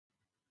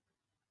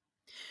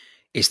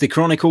It's the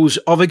Chronicles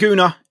of a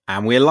Gooner,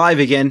 and we're live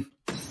again.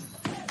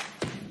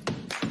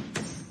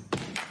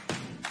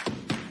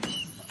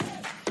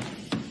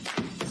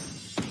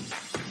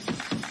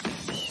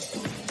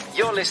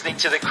 You're listening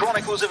to the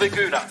Chronicles of a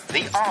Gooner,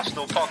 the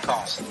Arsenal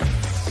podcast.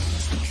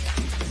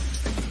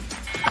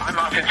 I'm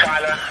Martin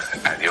Tyler,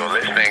 and you're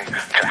listening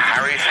to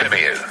Harry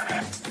Symeou.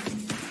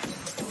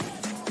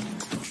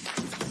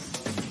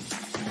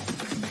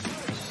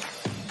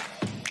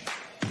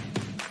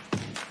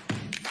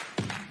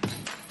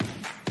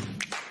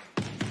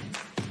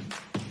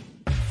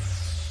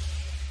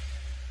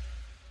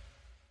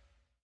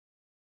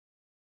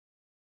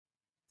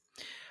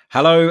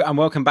 Hello and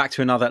welcome back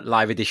to another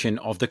live edition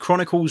of the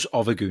Chronicles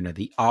of a Gooner,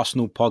 the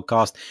Arsenal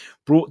podcast,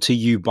 brought to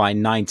you by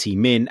 90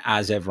 Min.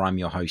 As ever, I'm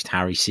your host,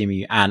 Harry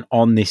Symeou, and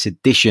on this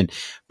edition,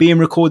 being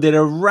recorded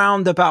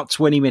around about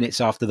 20 minutes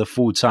after the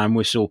full-time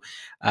whistle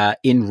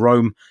in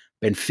Rome,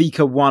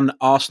 Benfica won,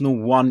 Arsenal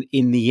won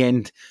in the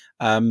end.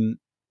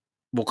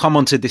 We'll come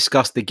on to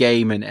discuss the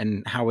game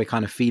and how we're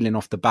kind of feeling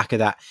off the back of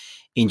that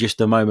in just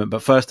a moment.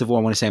 But first of all,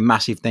 I want to say a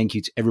massive thank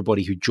you to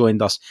everybody who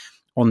joined us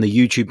on the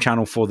YouTube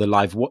channel for the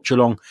live watch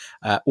along.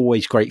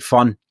 Always great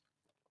fun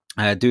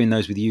doing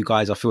those with you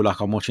guys. I feel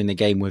like I'm watching the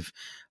game with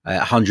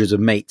hundreds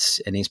of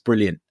mates, and it's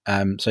brilliant.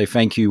 So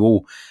thank you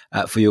all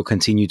for your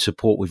continued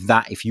support with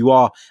that. If you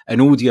are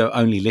an audio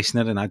only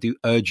listener, then I do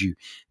urge you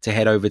to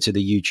head over to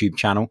the YouTube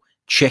channel,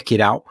 check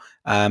it out.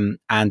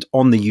 And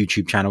on the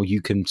YouTube channel,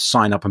 you can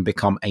sign up and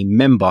become a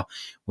member,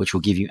 which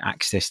will give you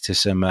access to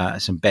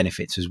some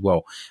benefits as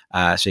well.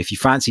 So if you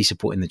fancy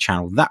supporting the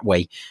channel that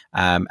way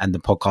and the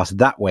podcast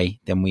that way,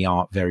 then we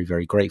are very,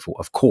 very grateful,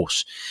 of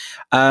course.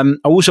 I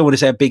also want to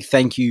say a big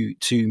thank you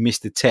to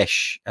Mr.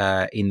 Tesh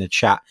in the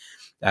chat,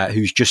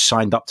 who's just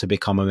signed up to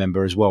become a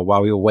member as well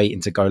while we were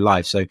waiting to go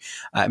live. So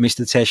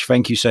Mr. Tesh,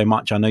 thank you so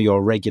much. I know you're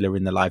a regular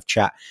in the live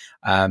chat.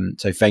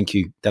 So thank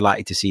you.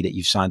 Delighted to see that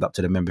you've signed up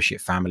to the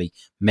membership family.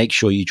 Make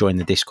sure you join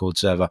the Discord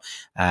server.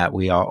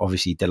 We are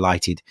obviously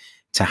delighted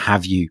to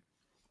have you.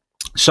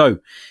 So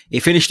it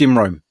finished in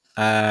Rome.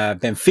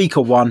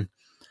 Benfica won.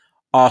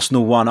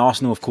 Arsenal won.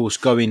 Arsenal, of course,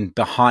 going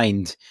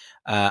behind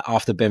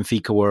after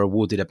Benfica were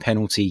awarded a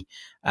penalty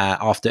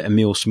after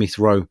Emile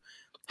Smith-Rowe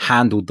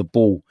handled the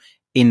ball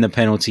in the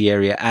penalty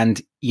area.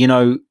 And, you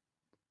know,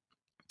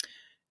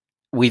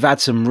 we've had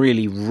some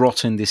really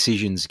rotten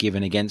decisions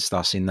given against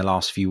us in the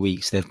last few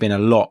weeks. There've been a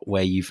lot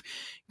where you've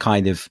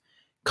kind of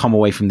come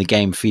away from the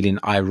game feeling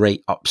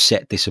irate,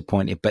 upset,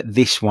 disappointed. But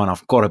this one,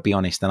 I've got to be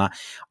honest, and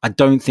I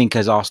don't think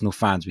as Arsenal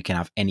fans we can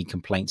have any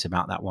complaints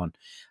about that one.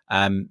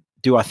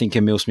 Do I think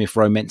Emile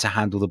Smith-Rowe meant to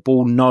handle the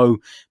ball? No,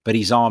 but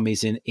his arm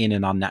is in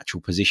an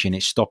unnatural position.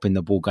 It's stopping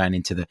the ball going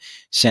into the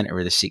centre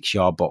of the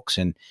 6-yard box.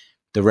 And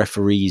the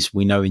referees,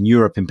 we know in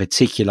Europe in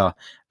particular,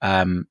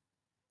 are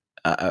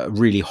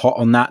really hot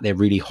on that. They're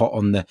really hot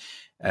on the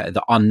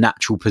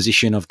unnatural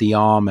position of the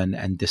arm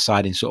and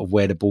deciding sort of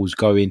where the ball's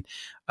going.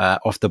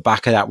 Off the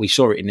back of that, we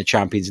saw it in the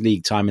Champions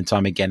League time and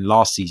time again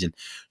last season.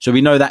 So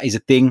we know that is a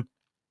thing.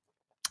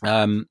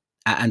 And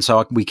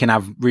so we can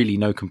have really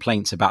no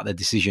complaints about the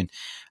decision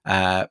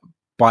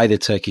by the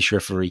Turkish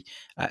referee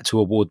to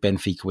award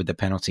Benfica with the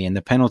penalty. And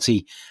the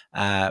penalty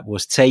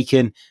was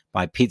taken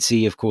by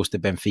Pizzi, of course, the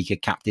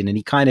Benfica captain, and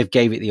he kind of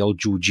gave it the old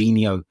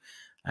Jorginho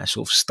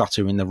sort of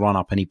stutter in the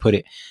run-up, and he put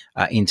it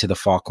into the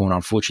far corner.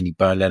 Unfortunately,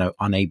 Berleno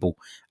unable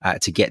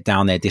to get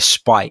down there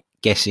despite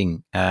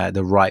guessing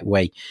the right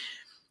way.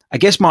 I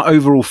guess my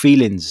overall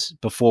feelings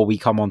before we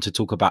come on to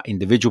talk about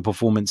individual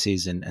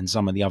performances and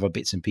some of the other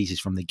bits and pieces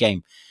from the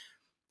game,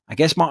 I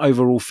guess my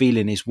overall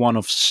feeling is one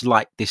of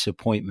slight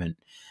disappointment.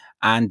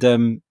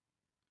 And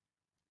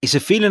it's a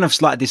feeling of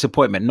slight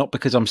disappointment, not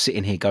because I'm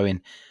sitting here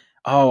going,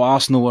 oh,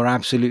 Arsenal were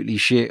absolutely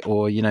shit,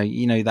 or, you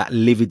know, that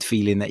livid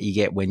feeling that you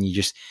get when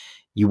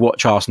you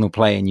watch Arsenal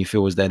play and you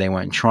feel as though they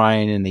weren't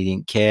trying and they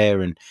didn't care.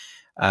 And,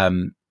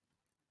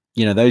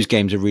 you know, those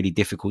games are really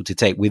difficult to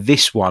take. With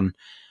this one,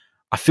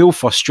 I feel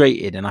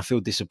frustrated and I feel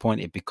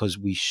disappointed because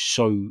we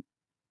so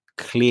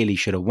clearly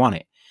should have won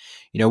it.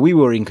 You know, we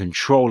were in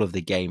control of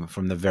the game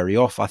from the very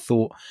off. I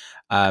thought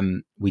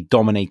we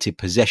dominated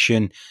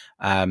possession.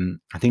 I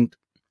think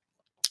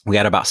we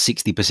had about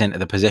 60% of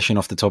the possession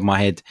off the top of my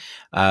head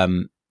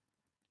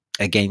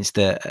against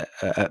the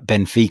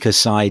Benfica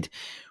side.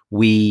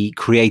 We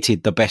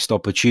created the best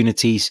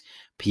opportunities.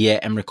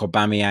 Pierre-Emerick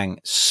Aubameyang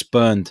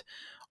spurned,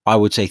 I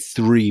would say,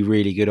 3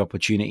 really good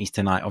opportunities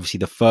tonight. Obviously,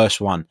 the first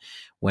one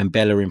when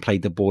Bellerin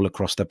played the ball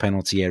across the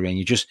penalty area,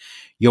 and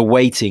you're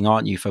waiting,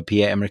 aren't you, for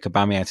Pierre-Emerick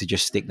Aubameyang to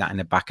just stick that in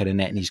the back of the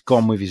net, and he's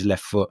gone with his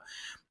left foot,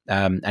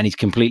 and he's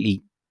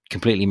completely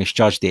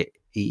misjudged it.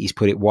 He's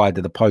put it wide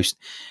of the post.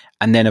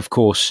 And then, of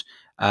course,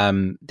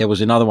 there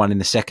was another one in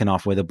the second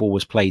half where the ball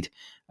was played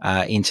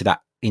into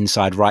that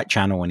inside right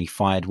channel and he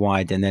fired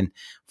wide. And then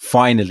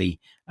finally,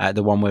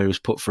 the one where it was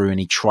put through and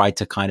he tried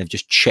to kind of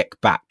just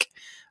check back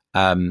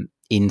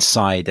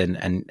inside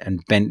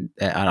and bend.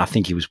 And I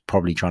think he was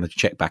probably trying to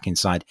check back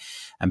inside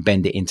and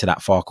bend it into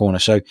that far corner.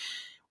 So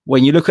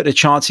when you look at the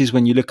chances,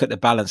 when you look at the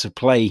balance of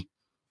play,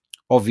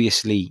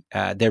 obviously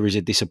there is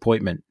a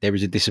disappointment. There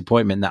is a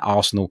disappointment that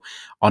Arsenal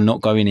are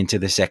not going into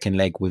the second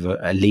leg with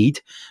a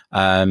lead,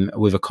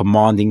 with a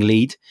commanding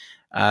lead.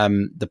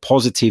 The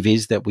positive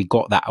is that we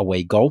got that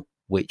away goal,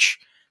 which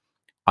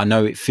I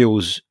know it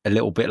feels a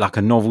little bit like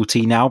a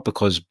novelty now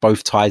because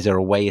both ties are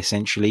away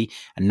essentially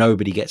and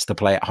nobody gets to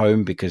play at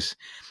home because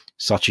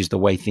such is the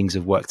way things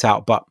have worked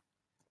out. But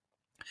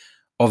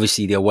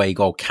obviously the away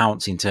goal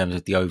counts in terms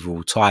of the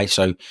overall tie.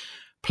 So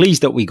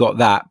pleased that we got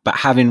that, but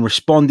having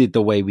responded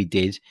the way we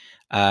did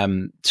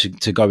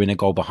to go in a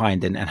goal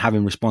behind and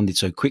having responded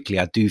so quickly,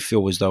 I do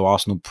feel as though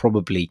Arsenal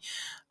probably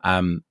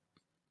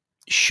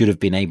should have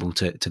been able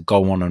to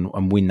go on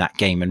and win that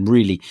game and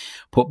really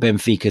put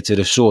Benfica to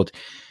the sword.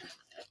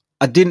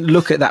 I didn't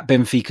look at that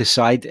Benfica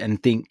side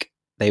and think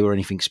they were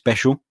anything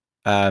special.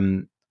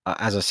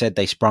 As I said,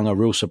 they sprung a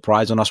real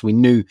surprise on us. We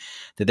knew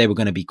that they were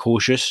going to be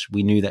cautious.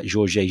 We knew that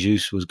Jorge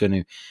Jesus was going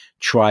to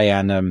try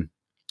and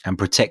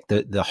protect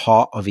the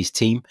heart of his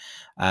team.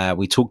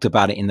 We talked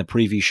about it in the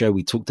preview show.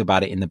 We talked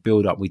about it in the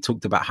build-up. We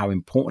talked about how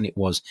important it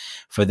was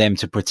for them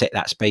to protect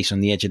that space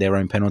on the edge of their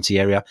own penalty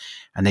area,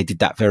 and they did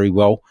that very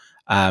well.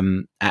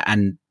 And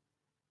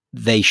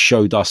they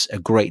showed us a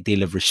great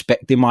deal of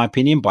respect, in my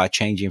opinion, by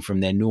changing from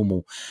their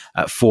normal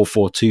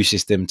 4-4-2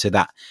 system to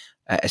that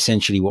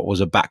essentially what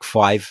was a back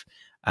five,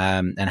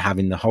 and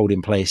having the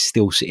holding players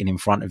still sitting in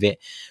front of it.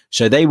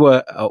 So they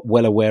were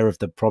well aware of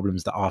the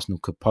problems that Arsenal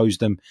could pose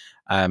them.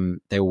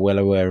 They were well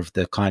aware of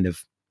the kind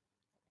of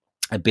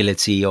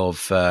ability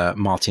of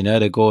Martin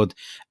Ødegaard,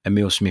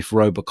 Emil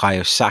Smith-Rowe,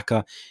 Bukayo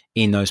Saka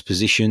in those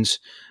positions.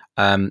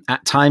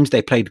 At times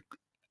they played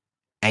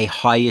a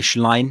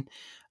highish line,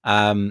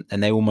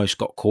 and they almost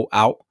got caught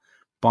out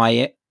by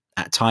it.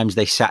 At times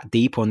they sat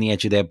deep on the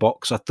edge of their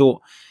box. I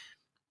thought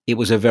it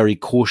was a very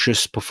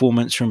cautious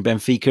performance from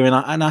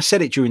Benfica, and I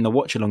said it during the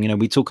watch along. You know,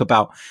 we talk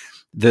about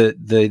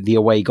the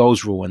away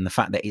goals rule and the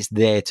fact that it's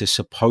there to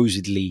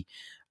supposedly,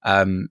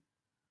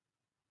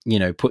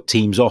 put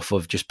teams off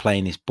of just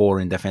playing this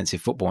boring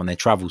defensive football on their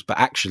travels. But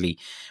actually,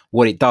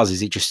 what it does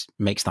is it just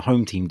makes the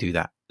home team do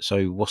that.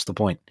 So what's the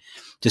point?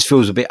 Just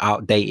feels a bit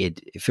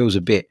outdated. It feels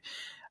a bit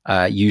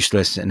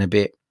useless and a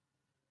bit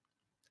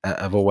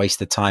of a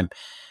waste of time.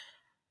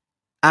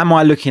 Am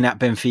I looking at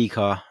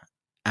Benfica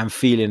and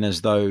feeling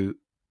as though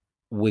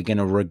we're going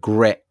to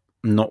regret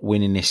not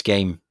winning this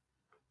game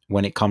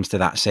when it comes to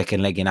that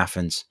second leg in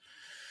Athens?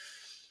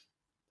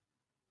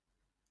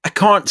 I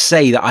can't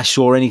say that I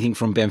saw anything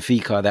from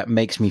Benfica that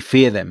makes me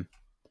fear them.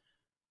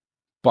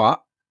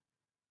 But,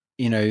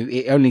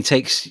 it only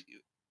takes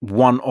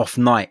one off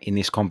night in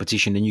this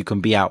competition and you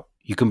can be out.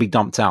 You can be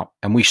dumped out.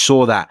 And we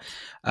saw that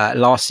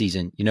last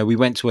season. We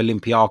went to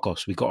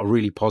Olympiacos. We got a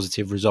really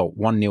positive result.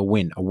 1-0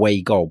 win,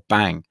 away goal,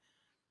 bang.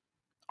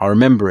 I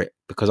remember it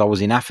because I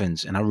was in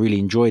Athens and I really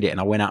enjoyed it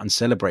and I went out and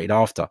celebrated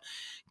after.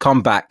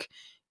 Come back,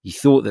 you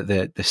thought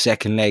that the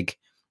second leg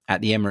at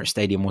the Emirates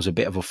Stadium was a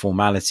bit of a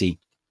formality,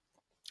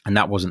 and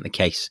that wasn't the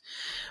case.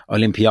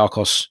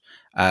 Olympiacos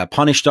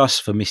punished us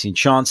for missing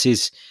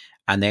chances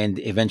and then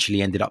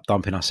eventually ended up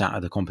dumping us out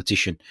of the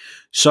competition.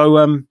 So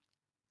I'm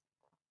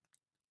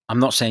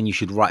not saying you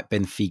should write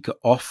Benfica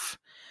off.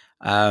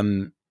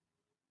 I'm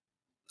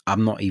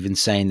not even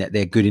saying that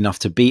they're good enough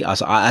to beat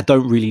us. I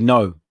don't really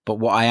know. But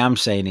what I am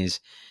saying is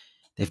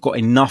they've got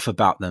enough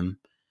about them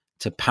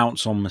to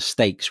pounce on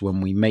mistakes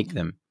when we make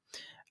them.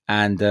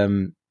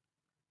 And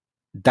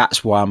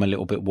that's why I'm a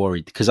little bit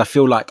worried, because I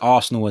feel like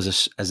Arsenal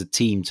as a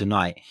team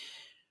tonight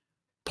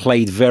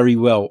played very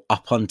well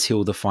up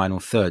until the final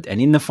third.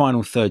 And in the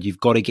final third, you've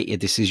got to get your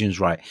decisions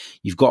right.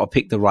 You've got to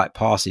pick the right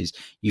passes.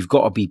 You've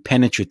got to be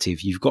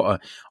penetrative. You've got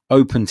to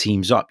open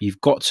teams up.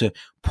 You've got to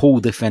pull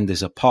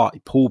defenders apart,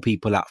 pull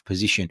people out of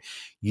position.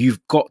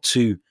 You've got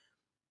to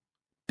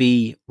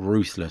be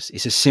ruthless.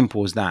 It's as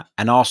simple as that.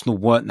 And Arsenal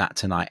weren't that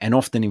tonight. And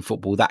often in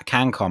football, that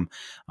can come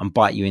and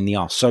bite you in the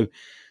arse. So,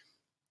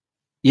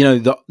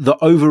 the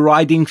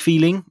overriding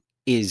feeling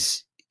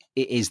is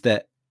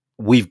that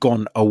we've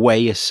gone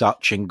away as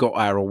such and got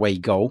our away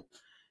goal.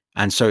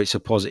 And so it's a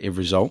positive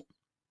result.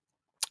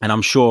 And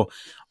I'm sure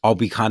I'll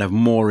be kind of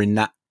more in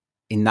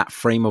that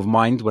frame of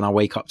mind when I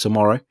wake up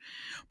tomorrow.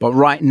 But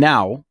right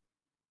now,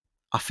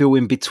 I feel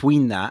in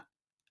between that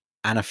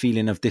and a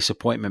feeling of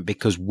disappointment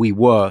because we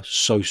were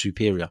so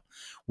superior.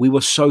 We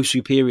were so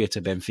superior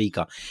to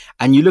Benfica.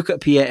 And you look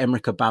at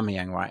Pierre-Emerick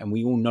Aubameyang, right? And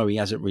we all know he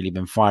hasn't really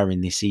been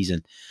firing this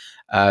season.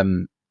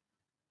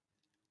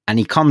 And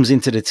he comes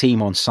into the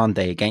team on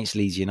Sunday against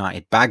Leeds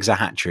United, bags a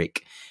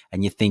hat-trick,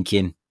 and you're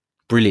thinking,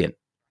 brilliant.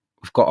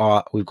 We've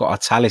got our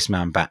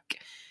talisman back.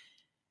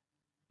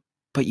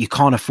 But you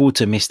can't afford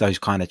to miss those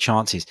kind of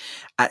chances.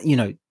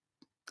 The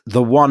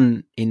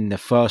one in the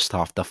first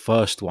half, the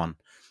first one,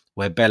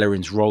 where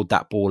Bellerin's rolled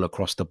that ball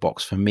across the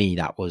box, for me,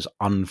 that was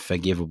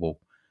unforgivable.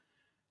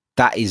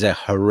 That is a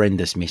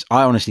horrendous miss.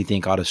 I honestly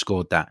think I'd have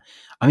scored that.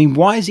 I mean,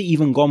 why has he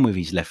even gone with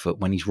his left foot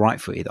when he's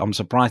right-footed? I'm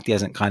surprised he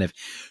hasn't kind of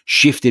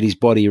shifted his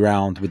body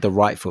around with the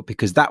right foot,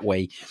 because that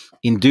way,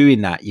 in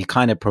doing that, you're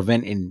kind of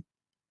preventing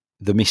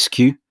the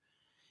miscue.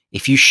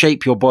 If you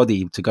shape your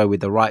body to go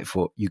with the right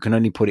foot, you can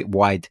only put it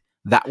wide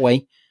that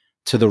way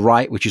to the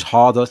right, which is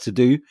harder to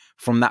do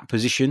from that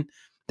position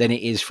than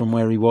it is from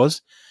where he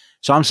was.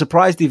 So I'm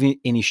surprised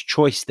in his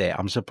choice there.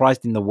 I'm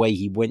surprised in the way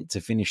he went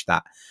to finish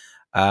that.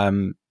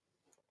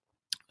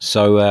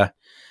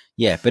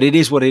 Yeah, but it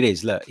is what it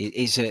is. Look,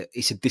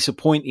 it's a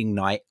disappointing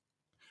night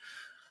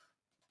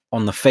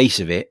on the face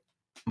of it.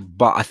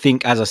 But I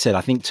think, as I said,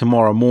 I think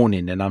tomorrow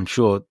morning, and I'm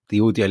sure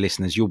the audio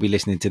listeners, you'll be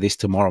listening to this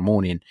tomorrow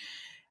morning,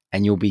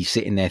 and you'll be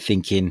sitting there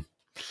thinking,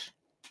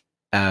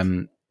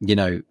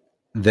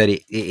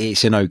 that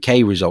it's an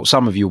okay result.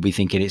 Some of you will be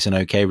thinking it's an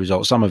okay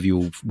result. Some of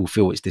you will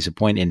feel it's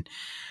disappointing.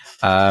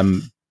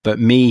 But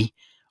me,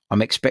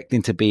 I'm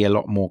expecting to be a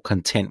lot more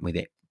content with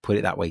it, put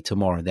it that way,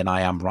 tomorrow than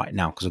I am right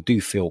now, because I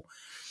do feel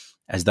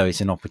as though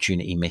it's an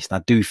opportunity missed.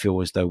 I do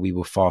feel as though we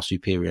were far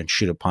superior and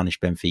should have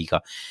punished Benfica.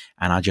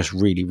 And I just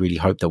really, really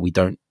hope that we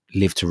don't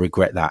live to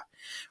regret that.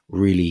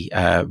 Really,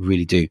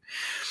 really do.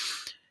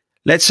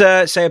 Let's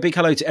say a big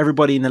hello to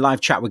everybody in the live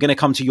chat. We're going to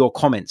come to your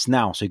comments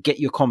now. So get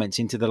your comments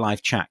into the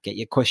live chat. Get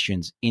your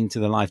questions into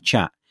the live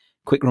chat.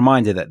 Quick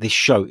reminder that this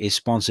show is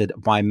sponsored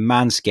by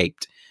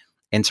Manscaped.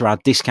 Enter our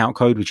discount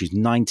code, which is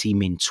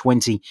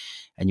 90min20,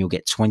 and you'll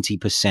get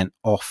 20%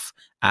 off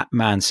at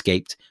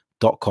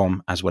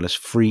manscaped.com, as well as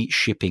free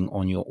shipping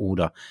on your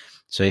order.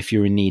 So if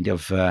you're in need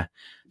of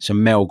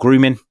some male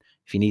grooming,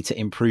 if you need to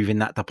improve in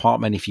that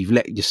department, if you've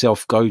let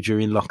yourself go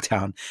during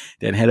lockdown,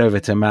 then head over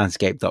to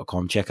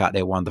manscaped.com. Check out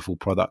their wonderful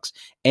products.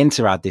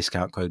 Enter our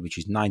discount code, which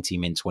is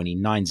 90min20,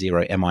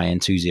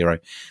 90min20,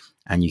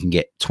 and you can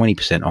get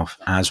 20% off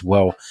as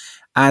well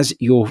as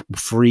your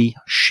free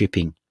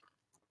shipping.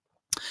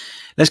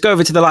 Let's go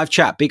over to the live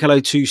chat. Big hello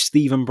to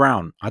Stephen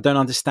Brown. I don't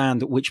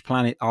understand which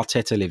planet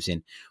Arteta lives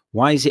in.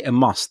 Why is it a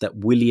must that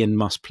Willian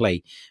must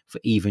play for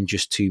even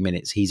just 2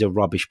 minutes? He's a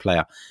rubbish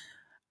player.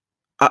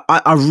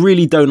 I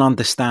really don't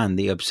understand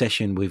the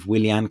obsession with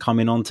Willian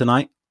coming on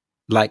tonight.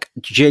 Like,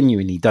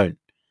 genuinely don't.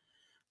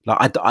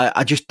 Like,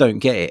 I just don't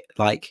get it.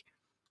 Like,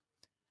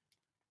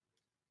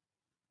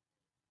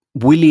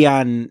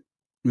 Willian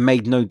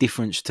made no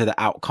difference to the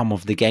outcome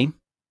of the game.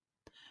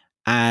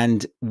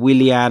 And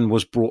Willian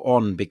was brought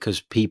on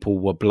because people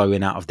were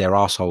blowing out of their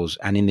arseholes.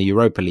 And in the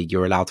Europa League,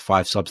 you're allowed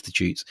 5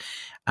 substitutes.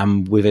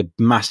 And with a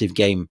massive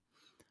game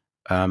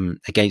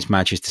against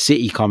Manchester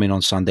City coming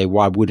on Sunday,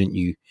 why wouldn't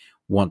you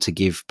want to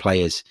give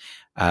players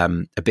a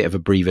bit of a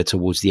breather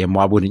towards the end?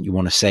 Why wouldn't you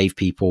want to save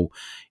people,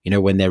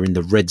 when they're in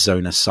the red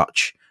zone as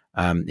such,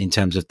 in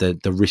terms of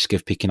the risk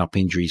of picking up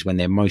injuries when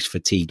they're most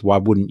fatigued? Why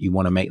wouldn't you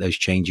want to make those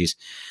changes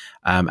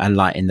and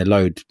lighten the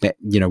load? But,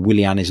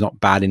 Willian is not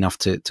bad enough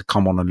to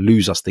come on and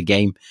lose us the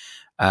game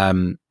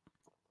in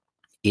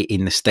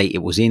the state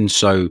it was in.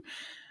 So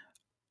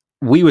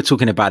we were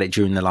talking about it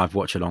during the live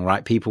watch along,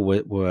 right? People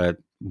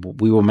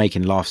we were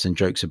making laughs and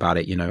jokes about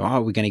it,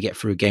 we're going to get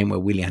through a game where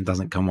Willian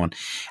doesn't come on.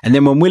 And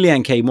then when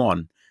Willian came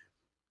on,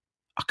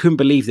 I couldn't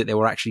believe that there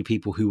were actually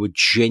people who were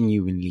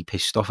genuinely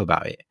pissed off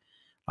about it,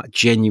 like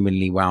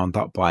genuinely wound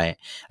up by it.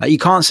 Like, you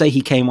can't say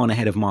he came on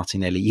ahead of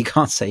Martinelli. You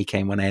can't say he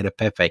came on ahead of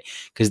Pepe,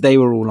 because they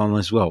were all on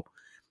as well.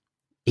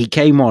 He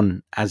came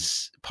on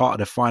as part of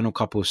the final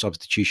couple of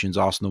substitutions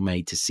Arsenal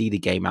made to see the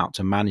game out,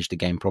 to manage the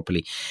game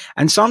properly.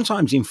 And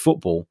sometimes in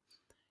football,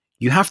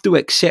 you have to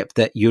accept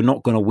that you're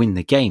not going to win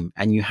the game,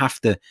 and you have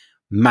to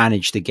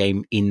manage the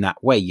game in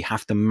that way. You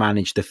have to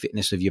manage the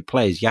fitness of your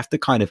players. You have to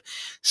kind of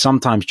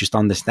sometimes just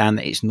understand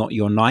that it's not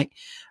your night.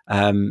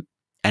 And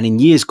in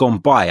years gone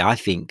by, I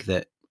think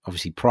that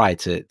obviously prior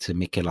to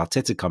Mikel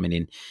Arteta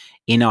coming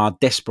in our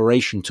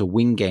desperation to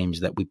win games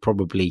that we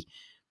probably,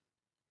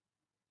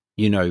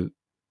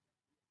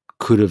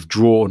 could have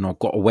drawn or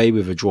got away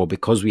with a draw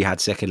because we had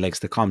second legs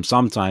to come,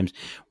 sometimes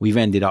we've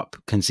ended up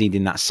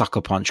conceding that sucker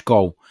punch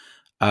goal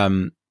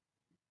on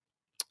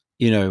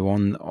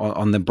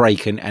the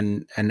break,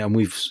 and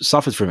we've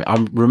suffered from it.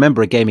 I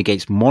remember a game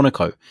against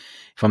Monaco,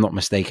 if I'm not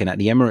mistaken, at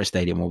the Emirates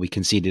Stadium, where we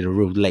conceded a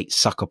real late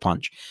sucker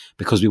punch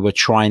because we were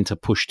trying to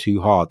push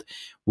too hard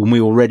when we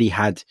already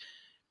had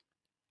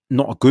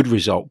not a good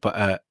result, but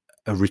a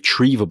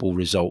retrievable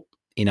result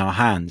in our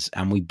hands,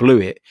 and we blew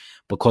it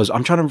because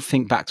I'm trying to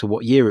think back to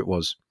what year it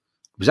was.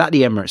 It was at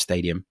the Emirates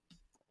Stadium.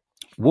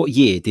 What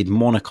year did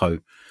Monaco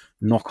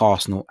knock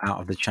Arsenal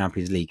out of the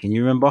Champions League? Can you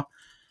remember?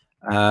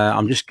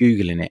 I'm just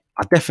Googling it.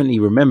 I definitely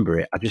remember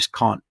it. I just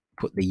can't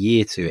put the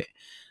year to it.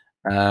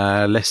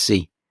 Let's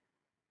see.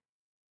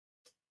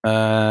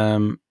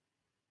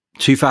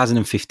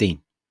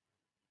 2015.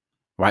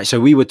 Right. So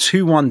we were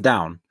 2-1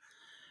 down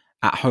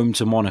at home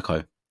to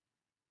Monaco.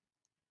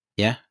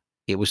 Yeah,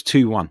 it was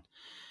 2-1.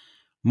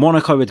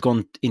 Monaco had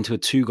gone into a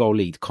 2-goal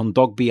lead.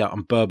 Kondogbia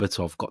and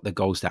Berbatov got the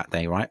goals that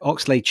day, right?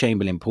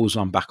 Oxlade-Chamberlain pulls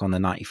one back on the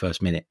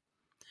 91st minute.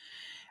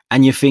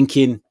 And you're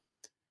thinking,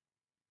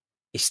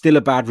 it's still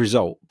a bad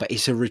result, but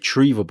it's a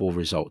retrievable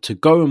result. To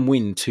go and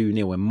win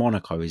 2-0 in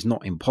Monaco is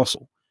not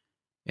impossible.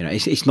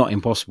 It's not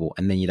impossible.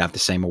 And then you'd have the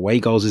same away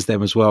goals as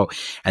them as well.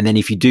 And then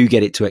if you do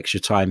get it to extra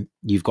time,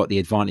 you've got the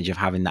advantage of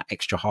having that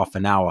extra half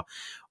an hour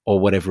or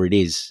whatever it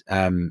is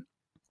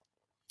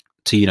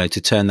to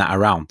turn that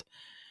around.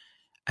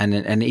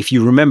 And if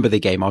you remember the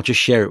game, I'll just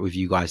share it with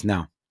you guys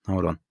now.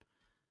 Hold on.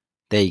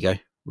 There you go.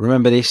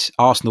 Remember this?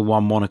 Arsenal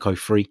 1, Monaco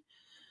 3.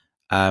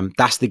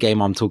 That's the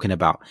game I'm talking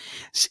about.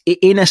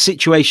 In a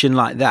situation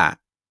like that,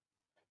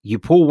 you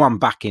pull one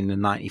back in the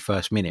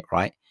 91st minute,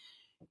 right?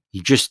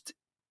 You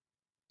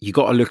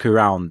got to look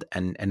around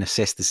and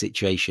assess the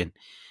situation.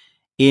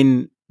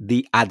 In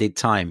the added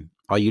time,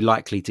 are you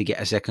likely to get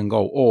a second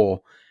goal?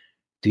 Or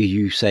do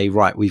you say,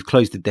 right, we've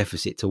closed the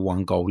deficit to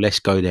 1 goal. Let's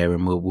go there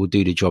and we'll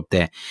do the job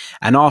there.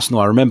 And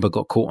Arsenal, I remember,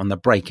 got caught on the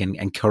break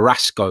and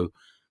Carrasco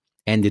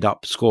ended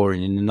up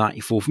scoring in the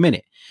 94th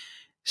minute.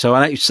 So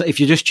if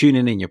you're just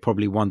tuning in, you're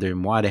probably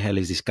wondering, why the hell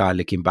is this guy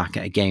looking back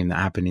at a game that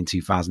happened in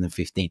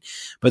 2015?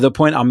 But the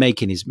point I'm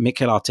making is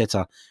Mikel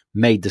Arteta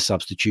made the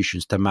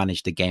substitutions to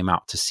manage the game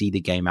out, to see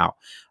the game out,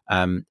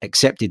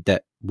 accepted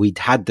that we'd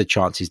had the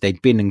chances,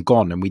 they'd been and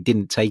gone, and we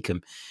didn't take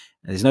them.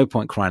 And there's no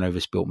point crying over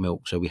spilt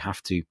milk, so we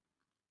have to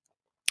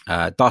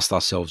dust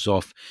ourselves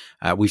off.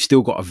 We've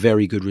still got a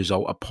very good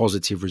result, a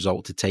positive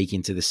result to take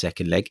into the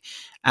second leg,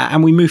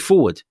 and we move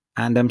forward.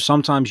 And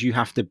sometimes you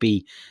have to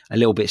be a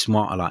little bit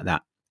smarter like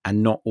that,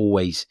 and not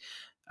always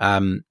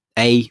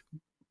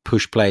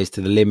push players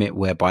to the limit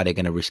whereby they're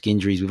going to risk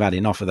injuries. We've had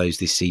enough of those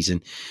this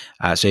season.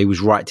 So he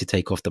was right to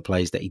take off the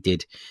players that he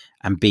did.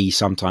 And B,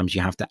 sometimes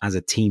you have to, as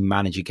a team,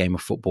 manage a game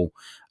of football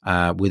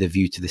with a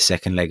view to the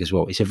second leg as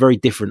well. It's a very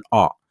different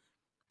art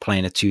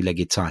playing a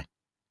two-legged tie.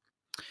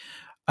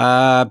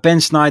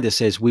 Ben Snyder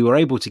says, we were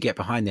able to get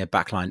behind their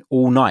backline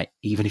all night,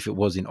 even if it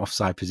was in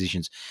offside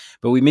positions.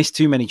 But we missed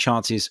too many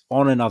chances.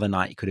 On another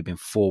night, it could have been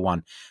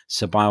 4-1.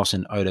 Ceballos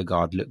and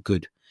Odegaard look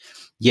good.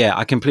 Yeah,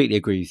 I completely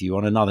agree with you.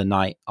 On another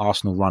night,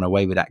 Arsenal run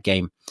away with that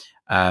game.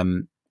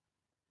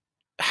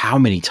 How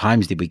many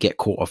times did we get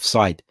caught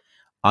offside?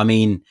 I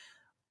mean,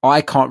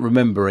 I can't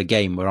remember a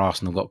game where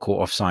Arsenal got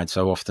caught offside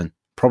so often.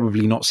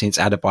 Probably not since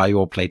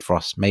Adebayor played for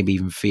us. Maybe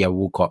even Theo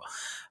Walcott.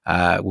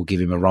 We'll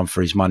give him a run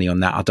for his money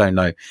on that. I don't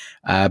know.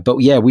 But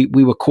yeah, we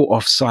were caught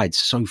offside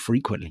so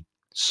frequently.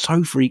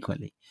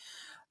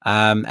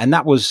 And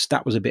that was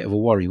a bit of a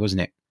worry,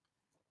 wasn't it?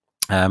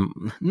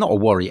 Not a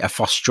worry, a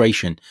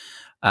frustration.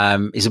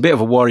 It's a bit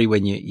of a worry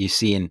when you're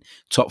seeing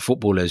top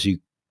footballers who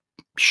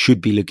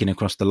should be looking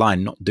across the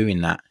line, not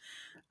doing that.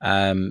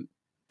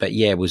 But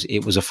yeah,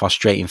 it was a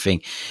frustrating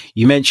thing.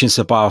 You mentioned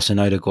Ceballos and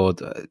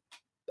Odegaard.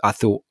 I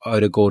thought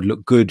Odegaard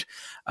looked good.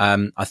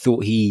 I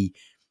thought he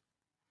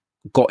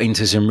got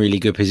into some really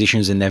good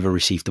positions and never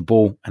received the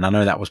ball. And I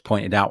know that was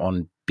pointed out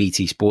on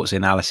BT Sports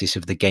analysis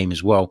of the game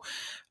as well.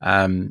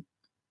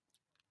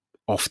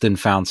 Often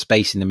found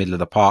space in the middle of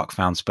the park,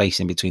 found space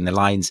in between the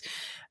lines.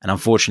 And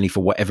unfortunately,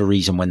 for whatever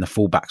reason, when the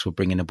fullbacks were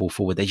bringing the ball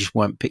forward, they just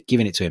weren't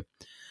giving it to him.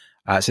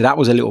 So that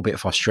was a little bit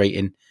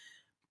frustrating.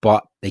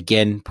 But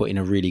again, put in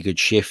a really good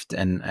shift.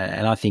 And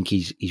I think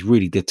he's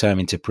really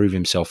determined to prove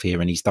himself here.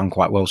 And he's done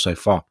quite well so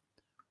far.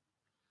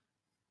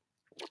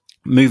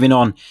 Moving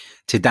on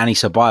to Dani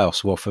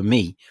Ceballos. Well, for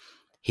me,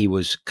 he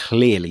was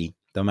clearly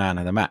the man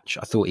of the match.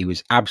 I thought he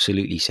was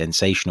absolutely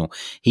sensational.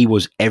 He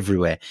was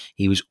everywhere.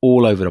 He was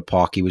all over the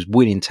park. He was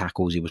winning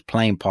tackles. He was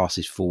playing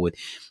passes forward.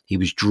 He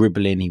was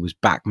dribbling. He was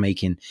back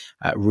making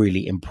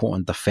really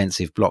important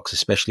defensive blocks,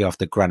 especially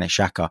after Granit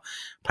Xhaka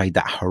played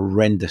that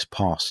horrendous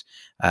pass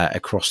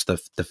across the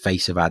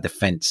face of our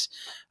defence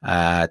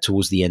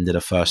towards the end of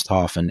the first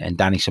half. And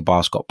Dani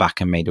Ceballos got back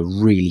and made a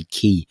really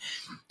key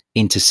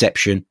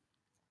interception.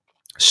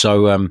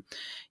 So,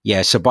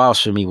 yeah,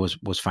 Ceballos for me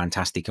was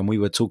fantastic. And we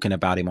were talking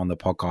about him on the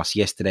podcast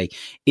yesterday.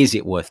 Is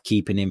it worth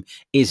keeping him?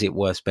 Is it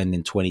worth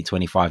spending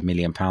 20-25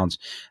 million pounds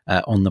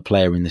on the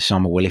player in the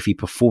summer? Well, if he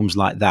performs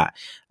like that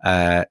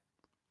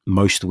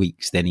most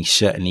weeks, then he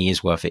certainly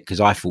is worth it,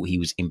 because I thought he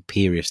was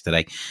imperious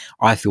today.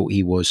 I thought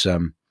he was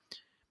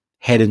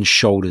head and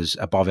shoulders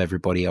above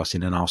everybody else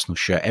in an Arsenal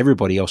shirt.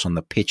 Everybody else on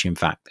the pitch, in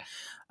fact.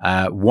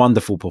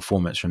 Wonderful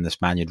performance from the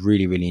Spaniard.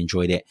 Really, really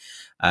enjoyed it.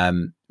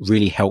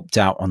 Really helped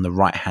out on the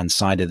right-hand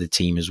side of the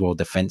team as well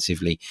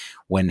defensively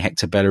when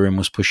Hector Bellerin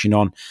was pushing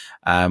on,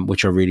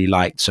 which I really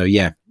liked. So,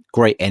 yeah,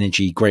 great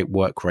energy, great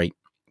work rate.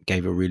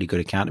 Gave a really good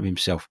account of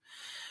himself.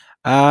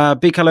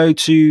 Big hello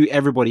to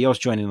everybody else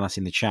joining us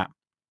in the chat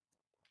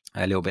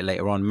a little bit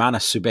later on.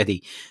 Manas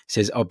Subedi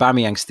says,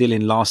 Aubameyang still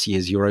in last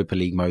year's Europa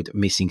League mode,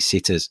 missing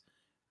sitters.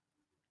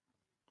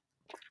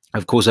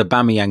 Of course,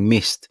 Aubameyang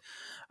missed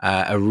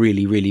a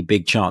really, really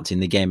big chance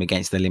in the game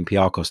against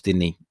Olympiacos,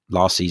 didn't he,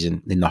 last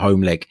season in the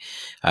home leg,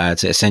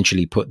 to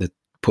essentially put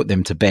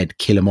them to bed,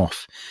 kill them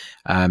off.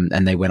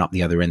 And they went up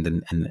the other end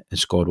and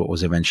scored what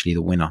was eventually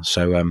the winner.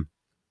 So,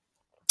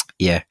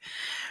 yeah.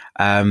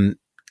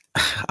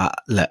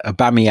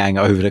 Aubameyang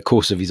over the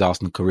course of his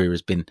Arsenal career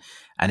has been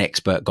an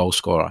expert goal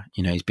scorer.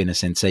 You know, he's been a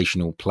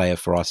sensational player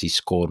for us. He's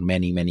scored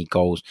many, many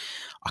goals.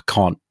 I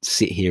can't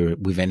sit here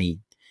with any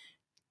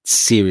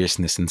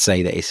seriousness and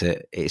say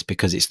that it's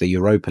because it's the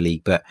Europa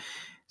League, but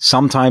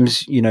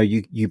sometimes,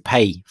 you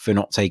pay for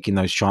not taking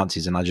those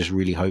chances. And I just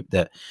really hope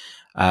that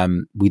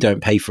we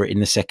don't pay for it in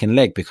the second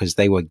leg, because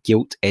they were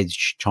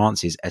gilt-edged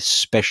chances,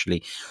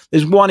 especially.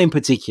 There's one in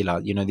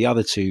particular, the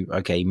other two,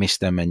 okay, he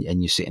missed them, and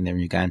you're sitting there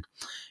and you're going,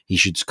 he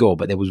should score.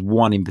 But there was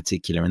one in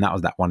particular, and that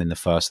was that one in the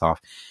first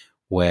half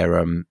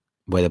where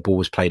the ball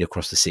was played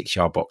across the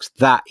 6-yard box.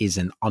 That is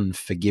an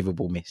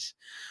unforgivable miss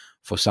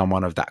for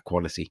someone of that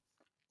quality.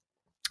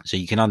 So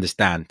you can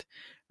understand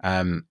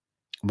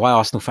why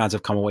Arsenal fans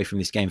have come away from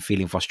this game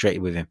feeling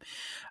frustrated with him.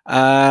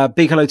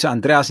 Big hello to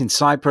Andreas in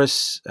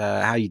Cyprus.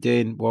 How you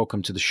doing?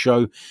 Welcome to the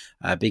show.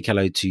 Big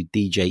hello to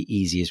DJ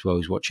Easy as well,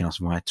 who's watching us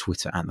via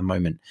Twitter at the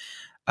moment.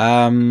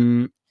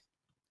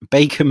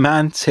 Bacon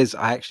Man says,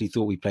 I actually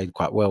thought we played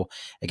quite well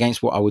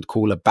against what I would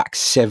call a back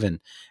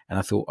seven, and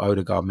I thought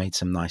Odegaard made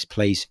some nice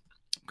plays.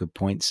 Good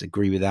points.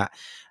 Agree with that.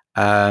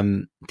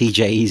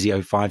 DJ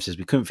Easy 05 says,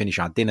 we couldn't finish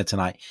our dinner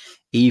tonight.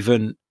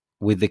 Even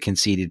with the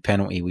conceded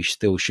penalty, we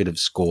still should have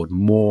scored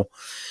more.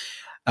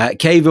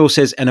 Cavill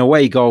says, an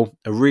away goal,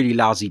 a really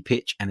lousy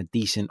pitch, and a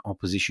decent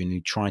opposition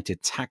who tried to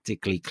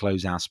tactically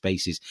close our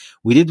spaces.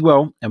 We did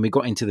well, and we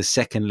got into the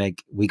second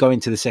leg. We go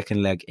into the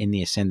second leg in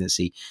the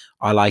ascendancy.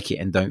 I like it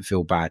and don't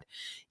feel bad.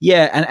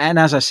 Yeah, and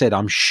as I said,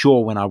 I'm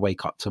sure when I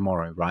wake up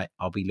tomorrow, right,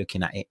 I'll be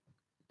looking at it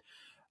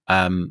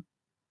and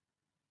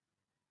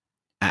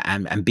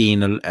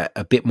being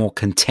a bit more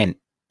content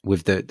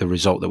with the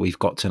result that we've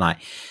got tonight.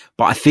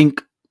 But I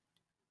think,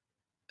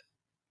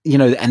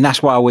 and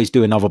that's why I always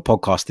do another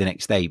podcast the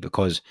next day,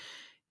 because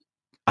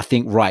I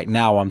think right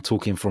now I'm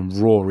talking from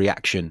raw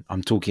reaction.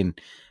 I'm talking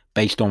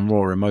based on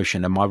raw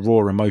emotion, and my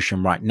raw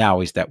emotion right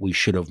now is that we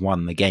should have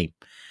won the game.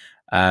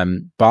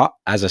 But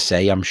as I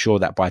say, I'm sure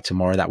that by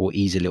tomorrow that will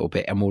ease a little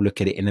bit, and we'll look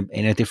at it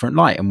in a different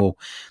light, and we'll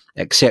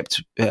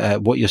accept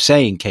what you're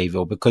saying,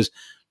 Cavill, because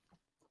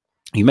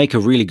you make a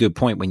really good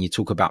point when you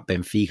talk about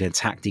Benfica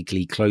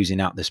tactically closing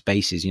out the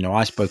spaces.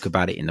 I spoke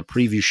about it in the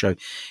preview show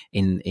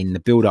in the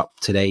build-up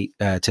today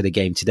to the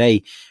game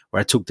today,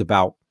 where I talked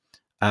about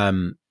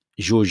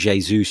Jorge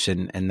Jesus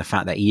and the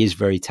fact that he is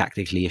very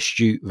tactically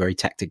astute, very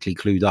tactically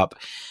clued up,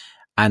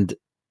 and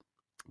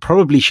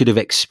probably should have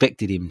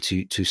expected him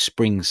to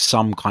spring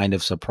some kind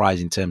of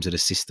surprise in terms of the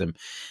system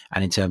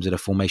and in terms of the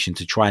formation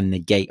to try and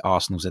negate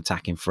Arsenal's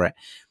attacking threat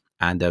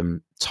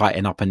and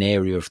tighten up an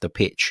area of the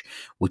pitch,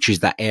 which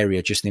is that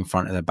area just in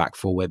front of the back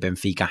four where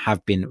Benfica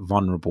have been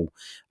vulnerable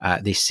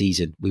this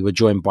season. We were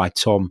joined by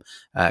Tom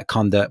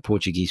Kunda,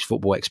 Portuguese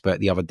football expert,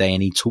 the other day,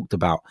 and he talked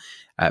about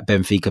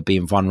Benfica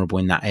being vulnerable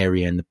in that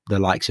area, and the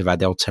likes of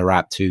Adel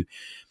Taarabt, who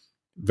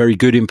very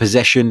good in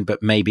possession,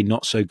 but maybe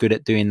not so good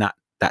at doing that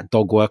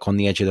dog work on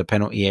the edge of the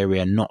penalty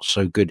area, not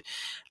so good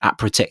at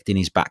protecting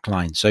his back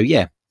line. So,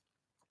 yeah.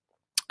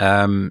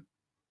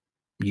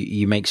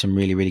 You make some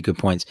really, really good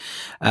points.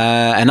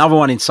 Another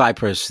one in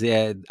Cyprus.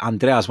 Yeah,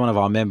 Andreas, one of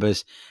our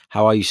members.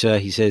 How are you, sir?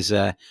 He says,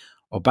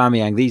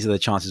 Aubameyang, these are the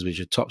chances which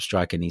a top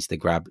striker needs to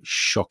grab.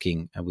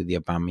 Shocking with the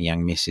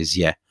Aubameyang misses.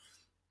 Yeah,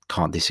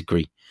 can't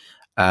disagree.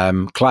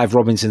 Clive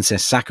Robinson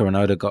says, Saka,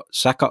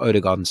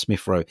 Odegaard and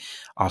Smith Rowe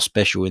are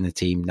special in the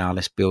team. Now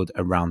let's build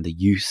around the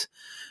youth.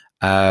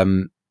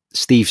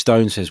 Steve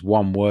Stone says,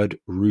 one word,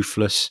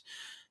 ruthless.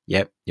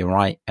 Yep, you're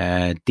right.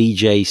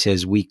 DJ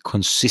says, we're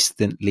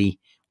consistently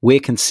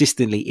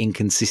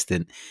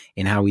inconsistent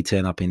in how we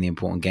turn up in the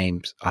important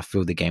games. I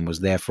feel the game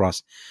was there for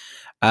us.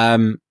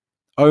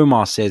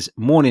 Omar says,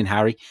 morning,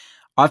 Harry.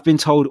 I've been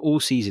told all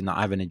season that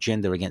I have an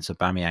agenda against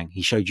Aubameyang.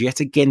 He showed yet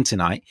again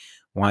tonight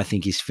why I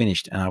think he's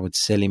finished and I would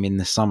sell him in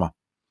the summer.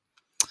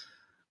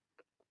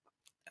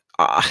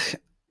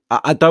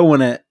 I don't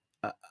want to...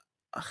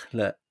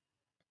 look,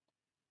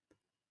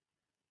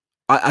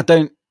 I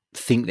don't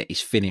think that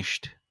he's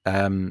finished.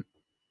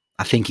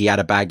 I think he had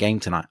a bad game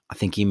tonight. I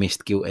think he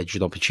missed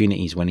gilt-edged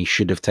opportunities when he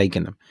should have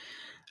taken them.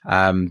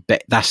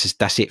 But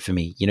that's it for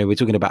me. We're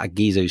talking about a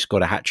geezer who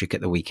scored a hat-trick at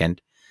the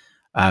weekend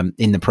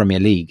in the Premier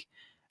League.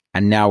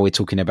 And now we're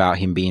talking about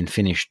him being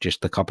finished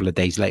just a couple of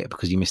days later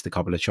because he missed a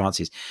couple of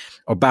chances.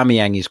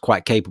 Aubameyang is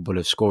quite capable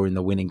of scoring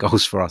the winning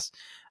goals for us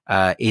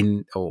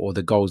or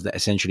the goals that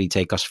essentially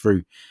take us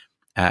through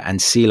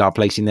and seal our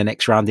place in the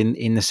next round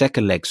in the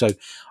second leg. So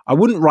I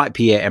wouldn't write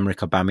Pierre-Emerick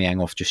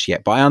Aubameyang off just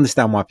yet, but I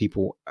understand why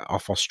people are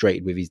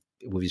frustrated with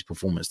his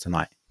performance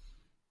tonight.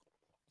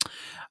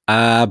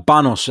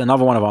 Banos,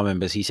 another one of our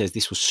members, he says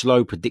this was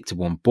slow,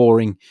 predictable and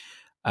boring.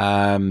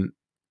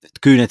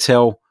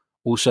 Gunatel,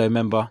 also a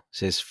member,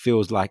 says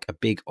feels like a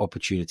big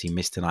opportunity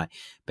missed tonight.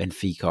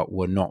 Benfica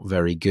were not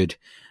very good.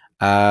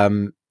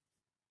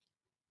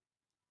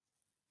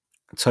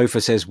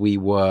 Tofa says we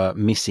were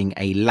missing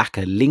a lack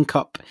of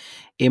link-up,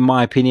 in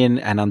my opinion.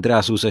 And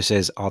Andreas also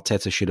says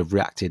Arteta should have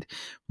reacted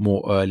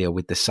more earlier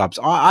with the subs.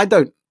 I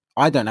don't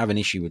have an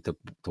issue with the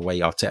way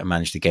Arteta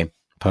managed the game,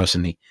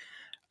 personally.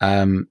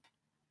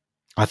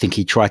 I think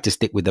he tried to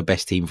stick with the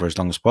best team for as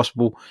long as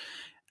possible.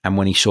 And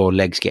when he saw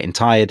legs getting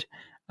tired,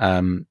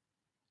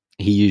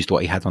 he used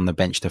what he had on the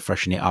bench to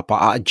freshen it up.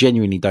 I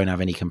genuinely don't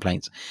have any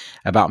complaints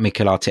about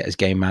Mikel Arteta's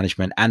game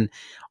management. And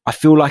I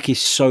feel like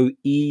it's so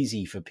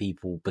easy for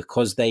people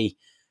because they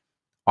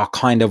are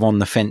kind of on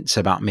the fence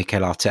about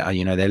Mikel Arteta.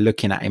 You know, they're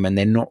looking at him and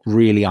they're not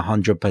really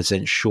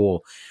 100%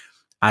 sure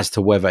as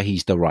to whether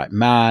he's the right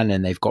man,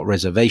 and they've got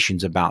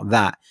reservations about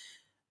that.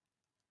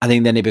 I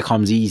think then it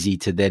becomes easy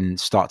to then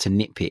start to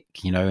nitpick,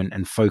 you know,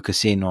 and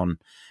focus in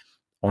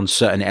on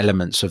certain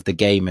elements of the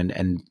game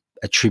and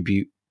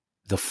attribute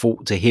the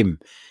fault to him.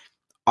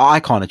 I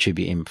can't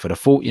attribute him for the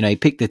fault. You know, he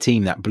picked a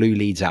team that blew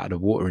Leeds out of the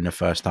water in the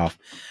first half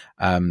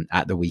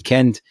at the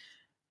weekend.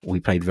 We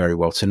played very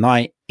well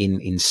tonight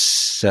in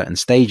certain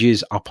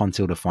stages up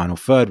until the final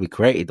third. We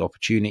created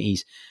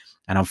opportunities,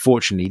 and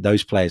unfortunately,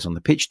 those players on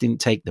the pitch didn't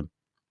take them.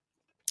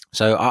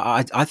 So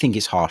I think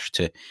it's harsh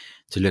to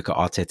look at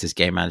Arteta's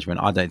game management.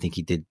 I don't think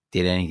he did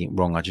anything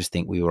wrong. I just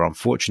think we were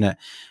unfortunate,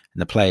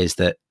 and the players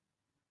that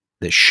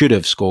should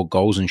have scored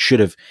goals and should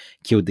have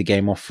killed the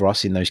game off for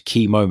us in those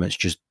key moments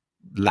just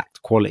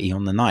lacked quality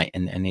on the night,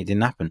 and it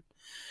didn't happen.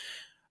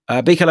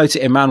 Big hello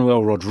to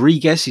Emmanuel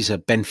Rodriguez. He's a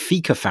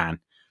Benfica fan.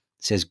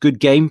 Says, good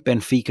game,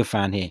 Benfica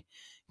fan here.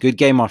 Good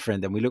game, my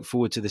friend, and we look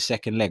forward to the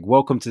second leg.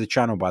 Welcome to the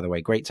channel, by the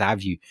way. Great to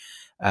have you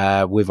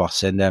with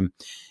us. And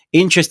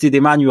interested,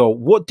 Emmanuel,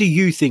 what do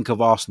you think of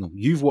Arsenal?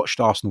 You've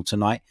watched Arsenal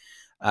tonight.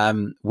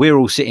 We're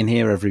all sitting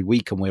here every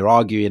week and we're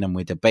arguing and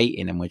we're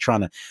debating and we're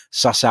trying to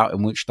suss out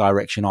in which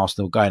direction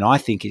Arsenal are going. I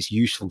think it's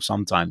useful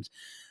sometimes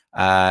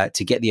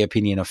to get the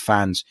opinion of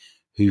fans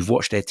who've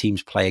watched their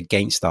teams play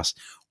against us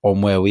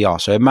on where we are.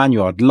 So,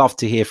 Emmanuel, I'd love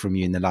to hear from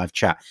you in the live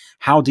chat.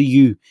 How do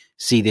you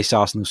see this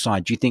Arsenal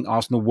side? Do you think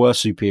Arsenal were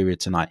superior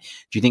tonight?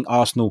 Do you think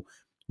Arsenal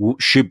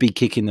should be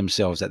kicking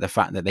themselves at the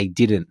fact that they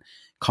didn't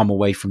come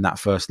away from that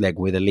first leg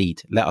with a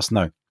lead? Let us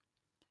know.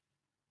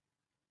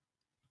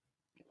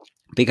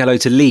 Big hello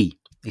to Lee.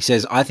 He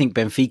says, I think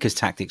Benfica's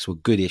tactics were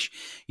goodish.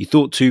 You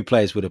thought two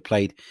players would have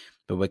played,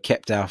 but were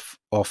kept off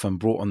and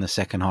brought on the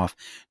second half,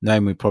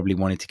 knowing we probably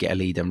wanted to get a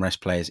lead and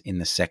rest players in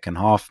the second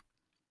half.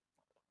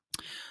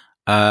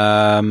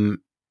 I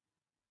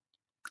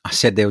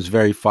said there was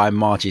very fine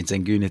margins,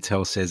 and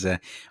Gunatel says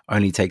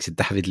only takes a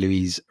David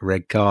Luiz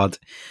red card.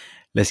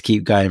 Let's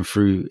keep going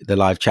through the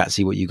live chat,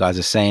 see what you guys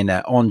are saying.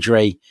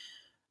 Andre,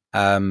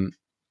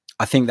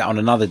 I think that on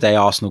another day,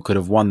 Arsenal could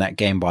have won that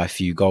game by a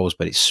few goals,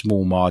 but it's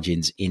small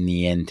margins in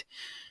the end.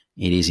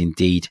 It is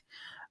indeed.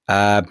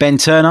 Ben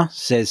Turner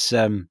says,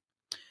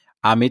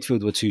 our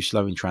midfield were too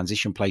slow in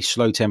transition play.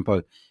 Slow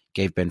tempo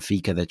gave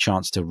Benfica the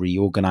chance to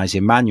reorganise.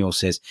 Emmanuel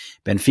says,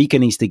 Benfica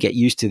needs to get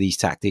used to these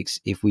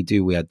tactics. If we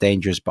do, we are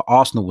dangerous. But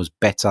Arsenal was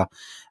better.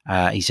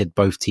 He said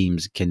both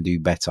teams can do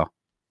better.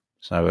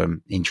 So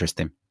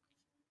interesting.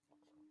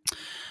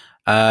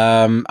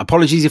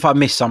 Apologies if I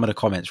miss some of the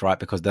comments, right?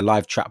 Because the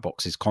live chat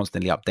box is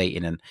constantly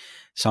updating, and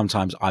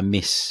sometimes I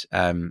miss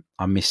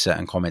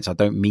certain comments. I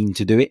don't mean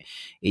to do it.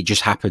 It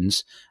just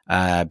happens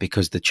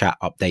because the chat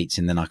updates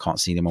and then I can't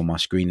see them on my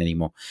screen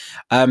anymore.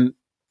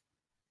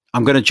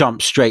 I'm going to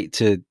jump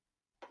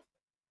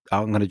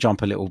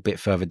a little bit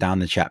further down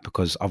the chat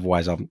because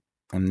otherwise I'm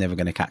never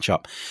going to catch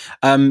up.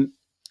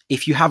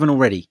 If you haven't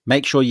already,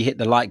 make sure you hit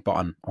the like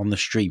button on the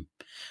stream.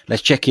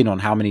 Let's check in on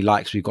how many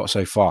likes we've got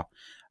so far.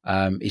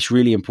 It's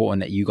really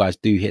important that you guys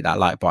do hit that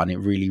like button. It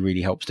really,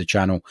 really helps the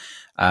channel.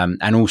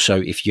 And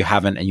also, if you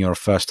haven't and you're a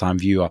first-time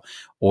viewer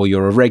or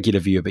you're a regular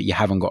viewer but you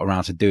haven't got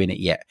around to doing it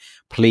yet,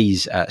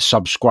 please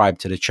subscribe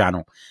to the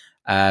channel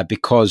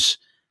because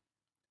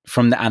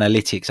from the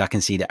analytics, I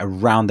can see that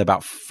around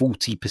about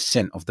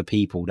 40% of the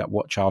people that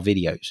watch our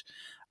videos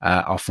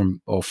are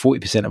from, or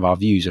 40% of our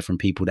views are from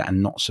people that are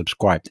not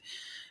subscribed,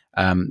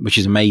 which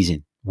is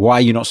amazing. Why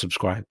are you not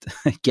subscribed?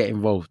 Get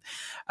involved.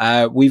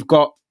 We've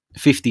got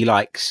 50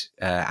 likes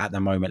at the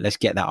moment. Let's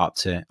get that up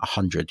to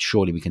 100.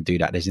 Surely we can do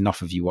that. There's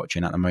enough of you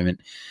watching at the moment.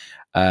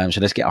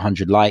 So let's get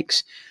 100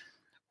 likes.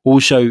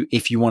 Also,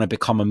 if you want to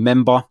become a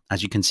member,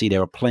 as you can see,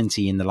 there are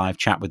plenty in the live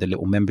chat with a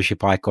little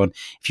membership icon.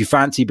 If you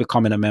fancy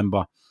becoming a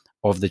member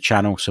of the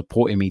channel,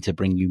 supporting me to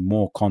bring you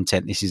more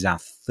content, this is our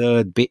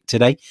third bit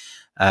today.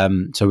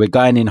 So we're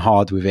going in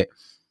hard with it.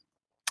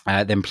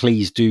 Then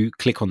please do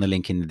click on the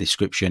link in the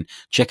description.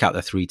 Check out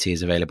the 3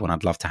 tiers available, and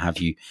I'd love to have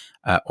you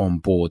on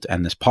board.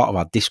 And as part of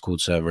our Discord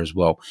server as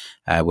well,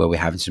 where we're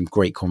having some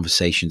great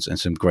conversations and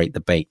some great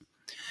debate.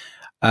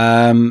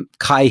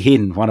 Kai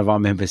Hin, one of our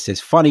members,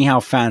 says, funny how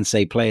fans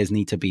say players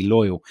need to be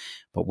loyal,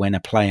 but when a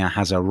player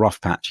has a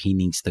rough patch, he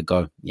needs to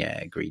go. Yeah,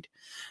 agreed.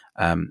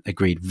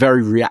 Agreed.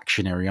 Very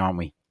reactionary, aren't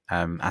we?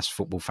 As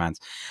football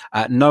fans.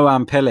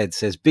 Noam Peled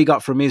says, big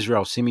up from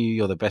Israel. Simiyu,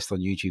 you're the best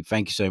on YouTube.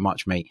 Thank you so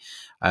much, mate.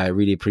 I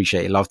really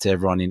appreciate it. Love to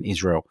everyone in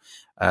Israel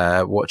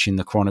watching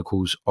the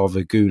Chronicles of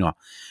a Gooner.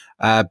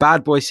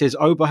 Bad Boy says,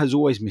 Oba has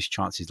always missed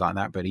chances like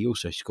that, but he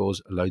also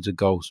scores loads of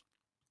goals.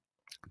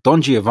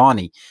 Don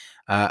Giovanni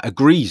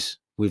agrees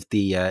with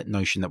the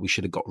notion that we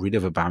should have got rid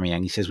of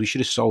Aubameyang. He says we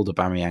should have sold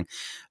Aubameyang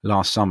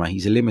last summer.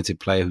 He's a limited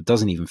player who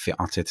doesn't even fit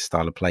Arteta's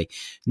style of play.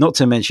 Not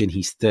to mention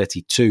he's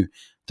 32.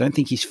 Don't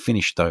think he's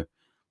finished though.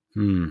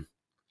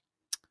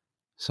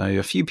 So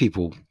a few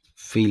people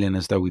feeling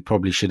as though we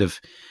probably should have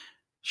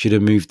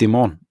moved him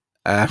on.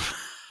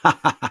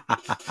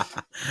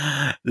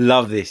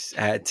 Love this.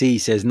 T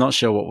says, not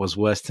sure what was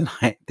worse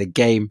tonight, the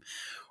game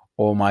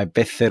or my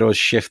Betheros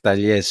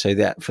Sheftalier. So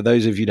that for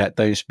those of you that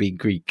don't speak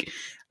Greek,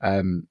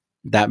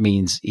 that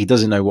means he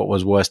doesn't know what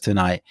was worse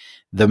tonight,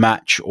 the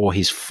match or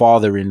his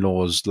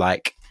father-in-law's.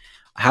 Like,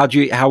 how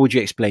would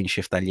you explain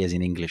Sheftaliers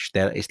in English?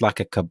 It's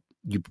like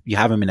you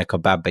have them in a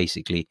kebab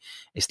basically.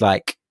 It's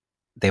like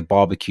they're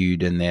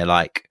barbecued and they're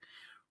like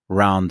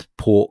round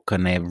pork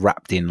and they're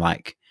wrapped in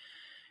like,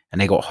 and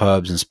they got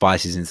herbs and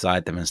spices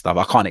inside them and stuff.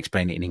 I can't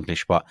explain it in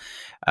English, but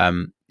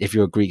if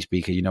you're a Greek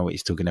speaker, you know what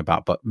he's talking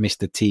about. But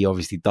Mr. T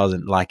obviously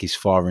doesn't like his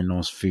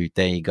father-in-law's food.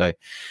 There you go.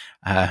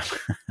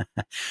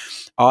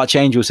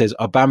 Archangel says,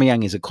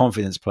 Aubameyang is a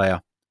confidence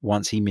player.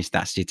 Once he missed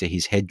that sitter,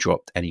 his head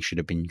dropped and he should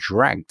have been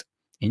dragged.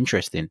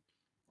 Interesting.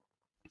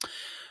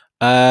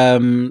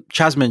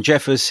 Chasman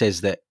Jeffers says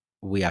that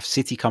we have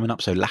City coming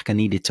up, so Laka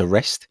needed to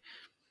rest.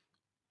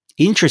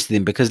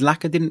 Interesting, because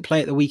Laka didn't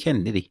play at the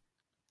weekend, did he?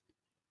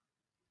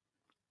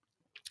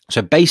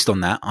 So based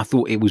on that, I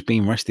thought it was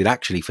being rested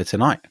actually for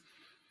tonight.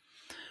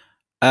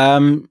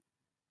 Kville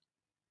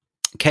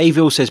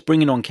says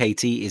bringing on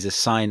KT is a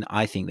sign,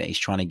 I think, that he's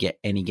trying to get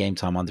any game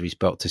time under his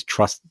belt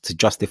to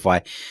justify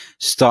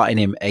starting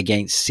him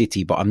against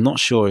City, but I'm not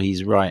sure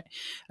he's right.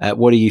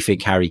 What do you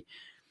think, Harry?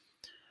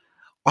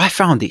 I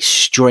found it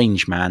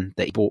strange, man,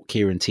 that he brought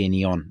Kieran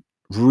Tierney on.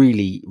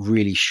 Really,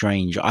 really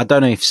strange. I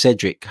don't know if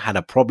Cedric had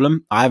a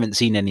problem. I haven't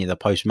seen any of the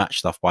post-match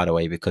stuff, by the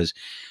way, because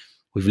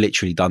we've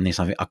literally done this.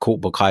 I think I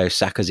caught Bukayo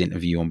Saka's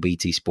interview on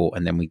BT Sport,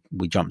 and then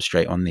we jumped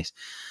straight on this.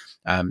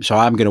 So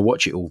I'm going to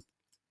watch it all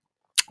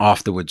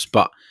afterwards.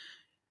 But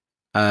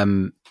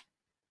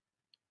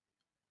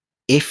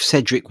if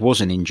Cedric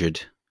wasn't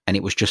injured and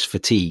it was just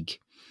fatigue,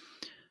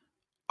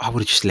 I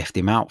would have just left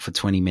him out for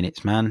 20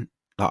 minutes, man.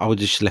 Like, I would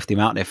have just left him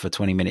out there for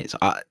 20 minutes.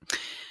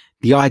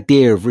 The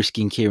idea of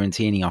risking Kieran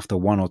Tierney after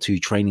one or two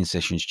training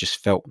sessions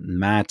just felt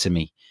mad to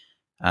me.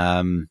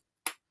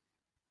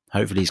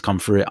 Hopefully he's come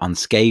through it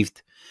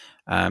unscathed.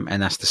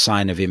 And that's the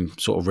sign of him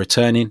sort of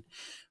returning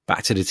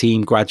back to the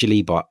team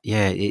gradually. But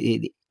yeah,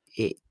 it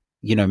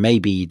you know,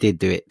 maybe he did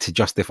do it to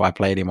justify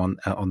playing him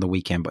on the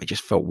weekend, but it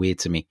just felt weird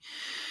to me.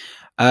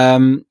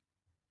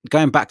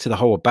 Going back to the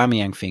whole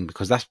Aubameyang thing,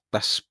 because that's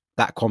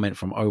that comment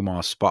from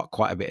Omar sparked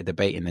quite a bit of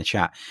debate in the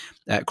chat.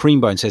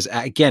 Creambone says,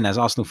 again, as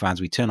Arsenal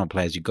fans, we turn on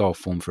players who go off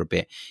form for a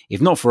bit.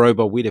 If not for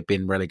Oba, we'd have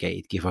been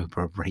relegated. Give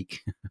Oba a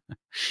break.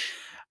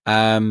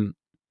 Sam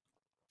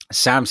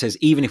says,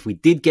 even if we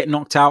did get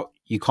knocked out,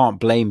 you can't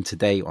blame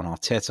today on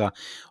Arteta.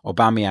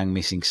 Aubameyang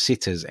missing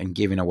sitters and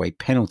giving away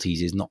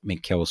penalties is not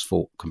Mikel's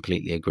fault.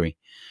 Completely agree.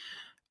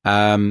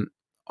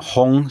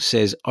 Hong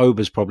says,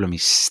 Oba's problem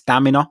is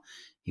stamina.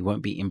 He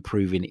won't be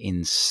improving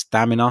in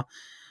stamina.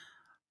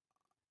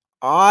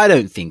 I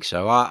don't think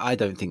so. I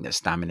don't think that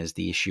stamina is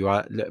the issue.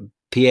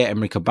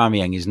 Pierre-Emerick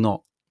Aubameyang is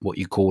not what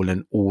you call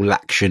an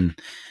all-action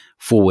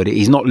forward.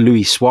 He's not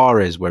Luis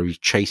Suarez, where he's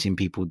chasing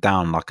people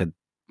down like a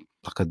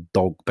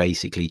dog,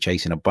 basically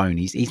chasing a bone.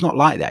 He's not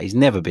like that. He's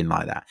never been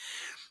like that.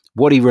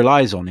 What he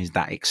relies on is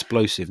that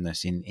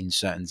explosiveness in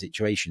certain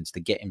situations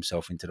to get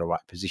himself into the right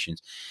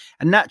positions.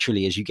 And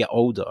naturally, as you get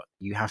older,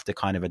 you have to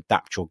kind of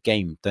adapt your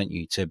game, don't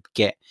you, to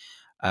get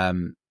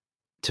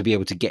to be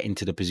able to get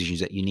into the positions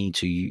that you need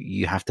to.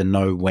 You have to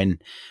know when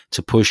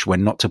to push,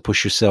 when not to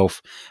push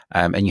yourself,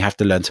 and you have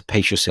to learn to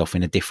pace yourself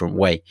in a different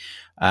way.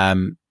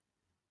 But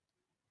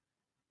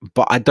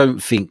I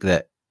don't think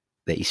that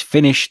he's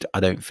finished. I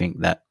don't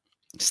think that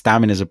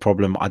stamina is a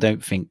problem. I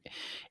don't think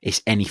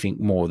it's anything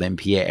more than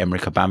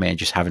Pierre-Emerick Aubameyang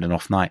just having an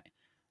off night.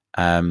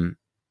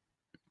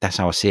 That's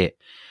how I see it.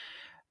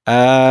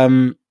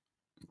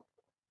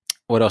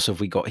 What else have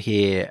we got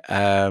here?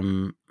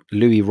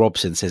 Louis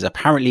Robson says,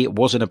 apparently it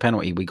wasn't a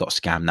penalty. We got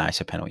scammed. No,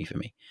 it's a penalty for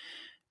me.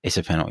 It's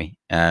a penalty.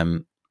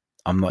 I'm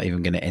not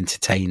even going to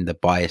entertain the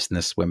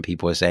biasness when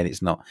people are saying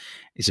it's not.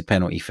 It's a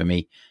penalty for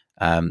me.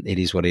 It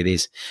is what it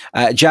is.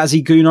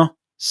 Jazzy Guna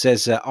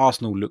says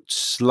Arsenal looked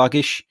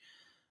sluggish.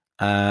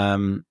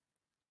 What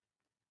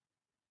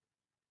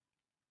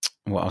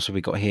else have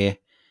we got here?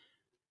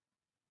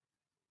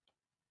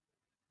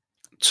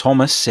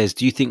 Thomas says,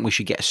 do you think we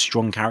should get a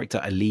strong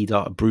character, a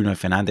leader, a Bruno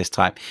Fernandes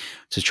type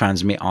to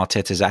transmit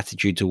Arteta's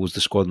attitude towards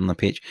the squad on the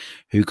pitch?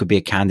 Who could be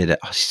a candidate?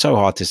 Oh, it's so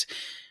hard to...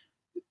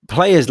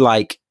 Players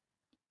like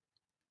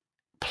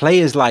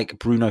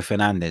Bruno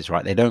Fernandes,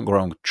 right? They don't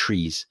grow on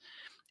trees.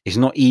 It's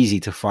not easy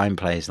to find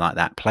players like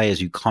that.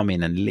 Players who come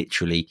in and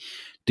literally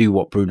do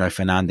what Bruno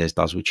Fernandes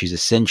does, which is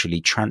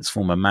essentially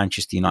transform a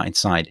Manchester United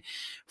side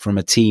from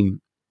a team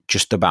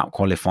just about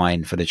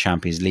qualifying for the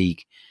Champions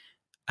League,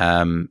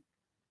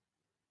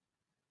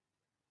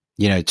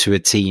 to a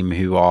team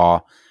who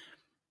are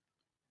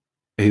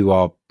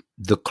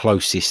the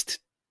closest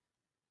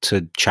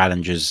to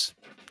challengers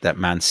that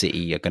Man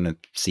City are going to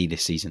see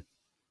this season,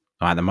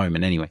 or at the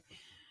moment anyway.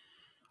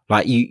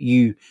 Like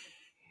you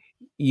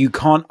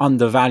can't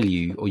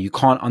undervalue or you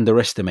can't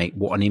underestimate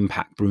what an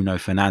impact Bruno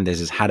Fernandes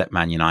has had at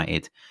Man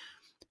United.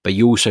 But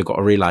you also got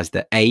to realise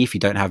that A, if you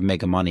don't have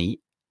mega money,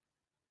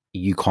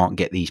 you can't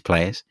get these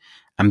players.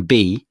 And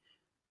B,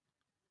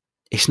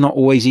 it's not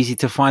always easy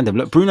to find them.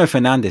 Look, Bruno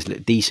Fernandes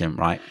looked decent,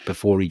 right,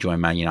 before he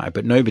joined Man United,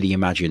 but nobody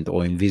imagined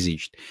or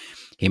envisaged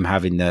him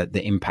having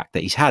the impact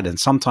that he's had. And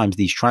sometimes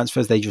these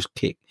transfers, they just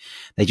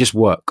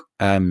work.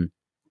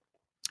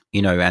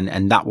 You know,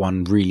 and that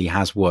one really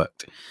has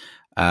worked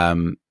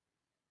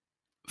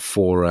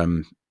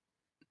for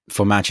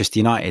Manchester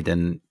United,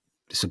 and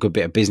it's a good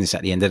bit of business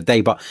at the end of the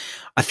day. But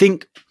I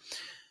think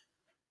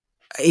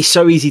it's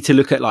so easy to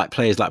look at like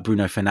players like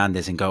Bruno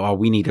Fernandes and go, "Oh,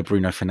 we need a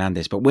Bruno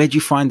Fernandes." But where do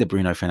you find the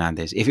Bruno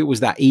Fernandes? If it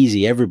was that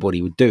easy,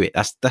 everybody would do it.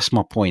 That's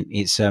my point.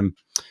 It's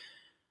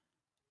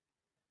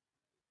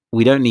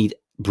we don't need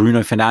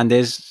Bruno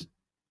Fernandes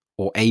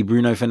or a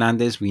Bruno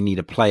Fernandes. We need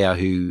a player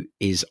who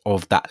is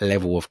of that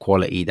level of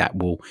quality that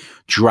will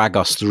drag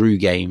us through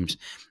games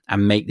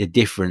and make the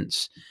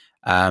difference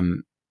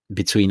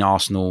between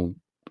Arsenal,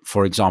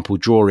 for example,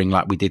 drawing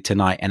like we did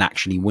tonight and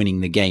actually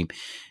winning the game.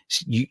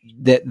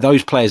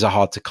 Those players are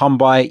hard to come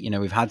by. You know,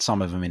 we've had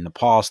some of them in the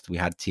past. We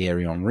had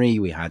Thierry Henry.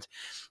 We had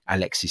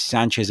Alexis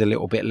Sanchez a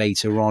little bit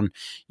later on.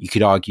 You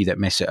could argue that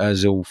Mesut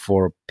Ozil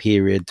for a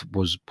period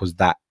was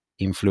that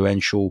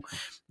influential.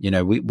 You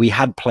know, we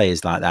had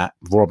players like that.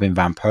 Robin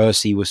van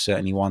Persie was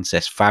certainly one.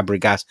 Cesc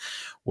Fabregas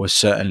was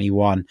certainly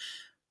one.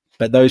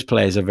 But those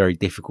players are very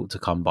difficult to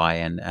come by,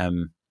 and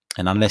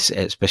unless,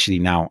 especially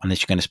now,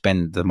 unless you're going to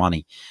spend the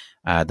money,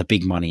 the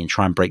big money, and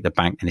try and break the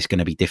bank, then it's going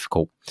to be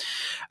difficult.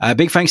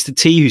 Big thanks to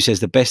T, who says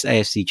the best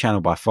AFC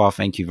channel by far.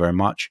 Thank you very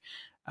much.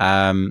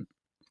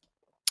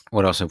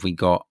 What else have we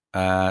got?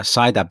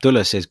 Said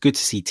Abdullah says, good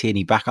to see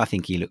Tierney back. I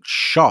think he looked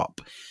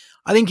sharp.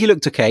 I think he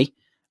looked okay.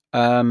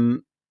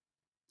 There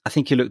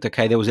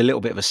was a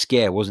little bit of a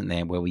scare, wasn't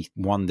there, where we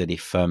wondered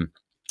if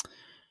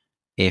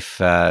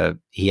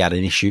he had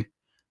an issue.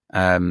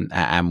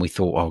 And we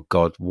thought, oh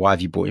God, why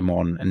have you brought him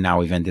on? And now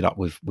we've ended up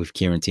with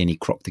Kieran Tierney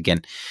cropped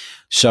again.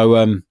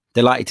 So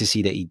delighted to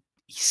see that he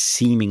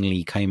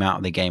seemingly came out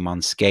of the game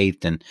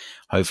unscathed, and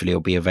hopefully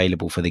he'll be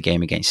available for the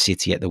game against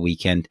City at the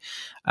weekend.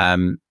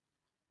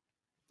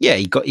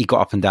 He got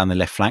up and down the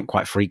left flank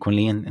quite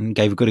frequently and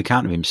gave a good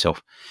account of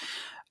himself.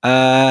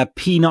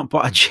 Peanut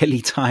butter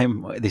jelly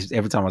time.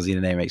 Every time I see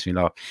the name, it makes me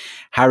laugh.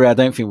 Harry, I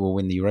don't think we'll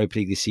win the Europa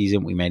League this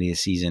season. We may need a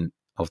season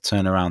of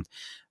turnaround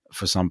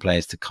for some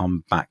players to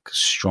come back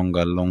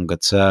stronger, longer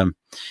term.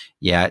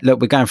 Yeah, look,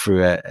 we're going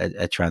through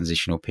a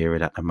transitional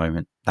period at the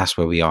moment. That's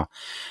where we are.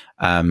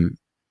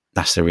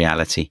 That's the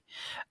reality.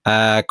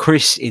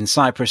 Chris in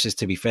Cyprus says,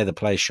 to be fair, the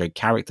players showed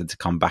character to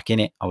come back in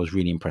it. I was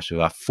really impressed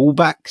with our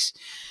fullbacks.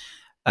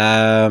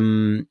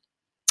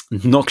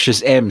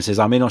 Noxious M says,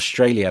 I'm in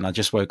Australia and I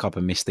just woke up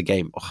and missed the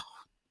game. Oh,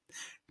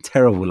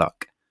 terrible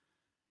luck.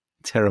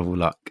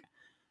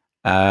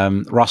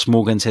 Russ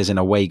Morgan says an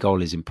away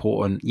goal is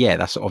important. Yeah,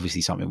 that's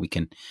obviously something we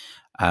can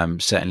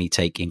certainly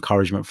take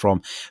encouragement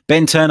from.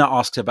 Ben Turner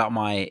asks about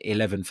my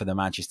 11 for the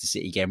Manchester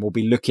City game. We'll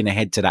be looking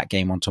ahead to that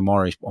game on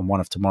one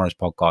of tomorrow's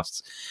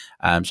podcasts.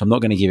 So I'm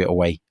not going to give it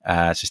away.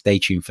 So stay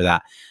tuned for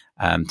that.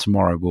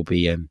 Tomorrow we'll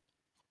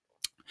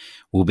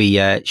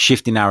be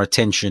shifting our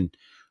attention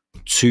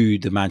to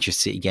the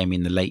Manchester City game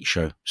in the late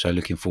show. So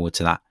looking forward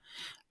to that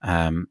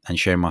and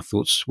sharing my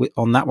thoughts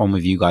on that one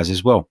with you guys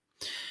as well.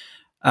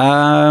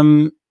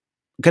 Going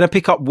to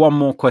pick up one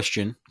more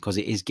question because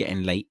it is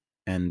getting late,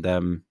 and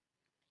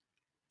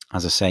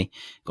as I say,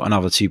 got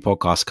another 2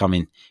 podcasts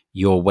coming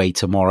your way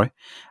tomorrow.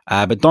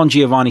 But Don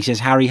Giovanni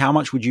says, Harry, how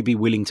much would you be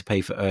willing to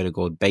pay for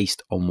Ødegaard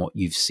based on what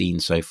you've seen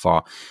so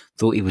far?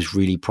 Thought he was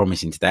really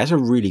promising today. That's a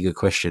really good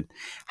question.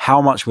 How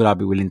much would I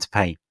be willing to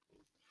pay?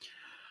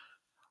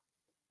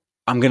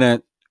 I'm going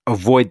to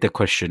avoid the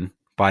question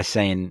by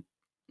saying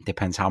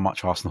depends how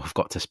much Arsenal have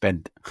got to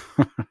spend.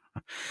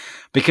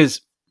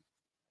 Because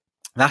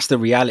that's the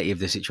reality of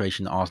the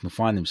situation that Arsenal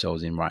find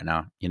themselves in right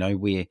now. You know,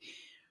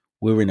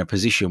 we're in a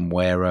position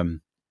where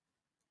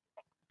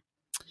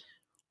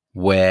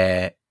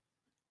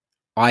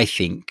I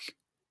think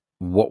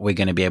what we're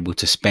going to be able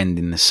to spend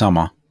in the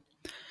summer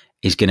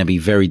is going to be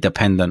very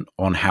dependent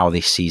on how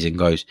this season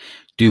goes.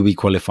 Do we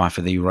qualify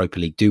for the Europa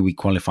League? Do we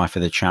qualify for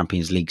the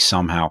Champions League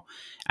somehow?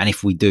 And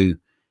if we do,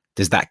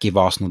 does that give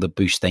Arsenal the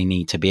boost they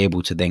need to be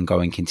able to then go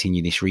and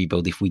continue this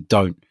rebuild? If we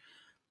don't,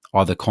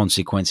 are the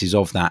consequences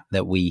of that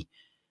we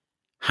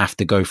have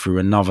to go through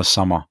another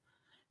summer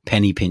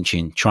penny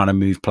pinching, trying to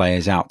move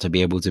players out to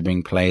be able to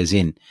bring players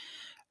in?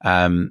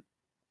 You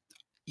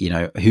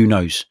know, who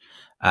knows?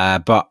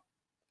 But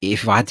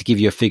if I had to give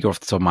you a figure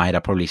off the top of my head,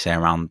 I'd probably say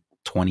around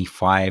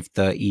 25,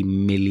 30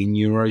 million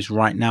euros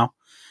right now.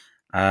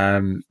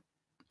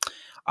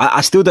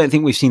 I still don't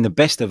think we've seen the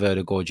best of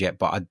Ødegaard yet,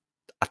 but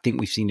I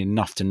think we've seen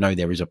enough to know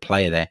there is a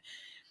player there.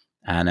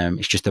 And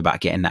it's just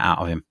about getting that out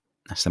of him.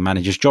 That's the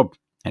manager's job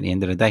at the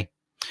end of the day.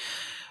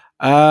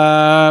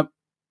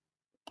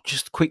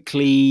 Just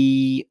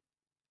quickly,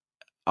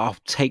 I'll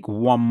take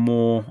one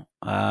more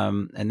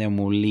and then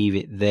we'll leave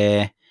it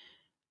there.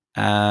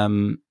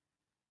 Cavill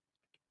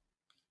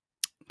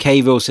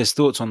says,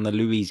 thoughts on the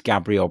Luis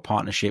Gabriel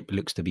partnership?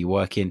 Looks to be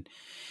working.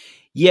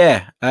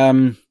 Yeah,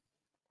 it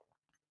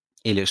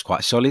looks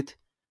quite solid.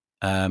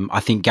 I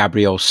think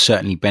Gabriel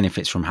certainly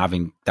benefits from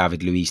having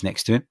David Luiz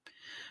next to him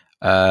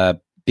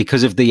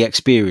because of the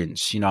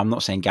experience. I'm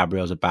not saying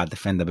Gabriel's a bad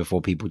defender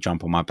before people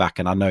jump on my back,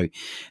 and I know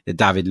that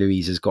David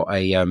Luiz has got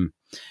an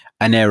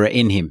error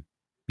in him.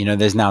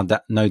 There's now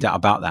no doubt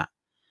about that.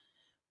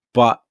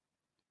 But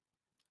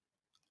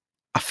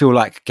I feel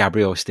like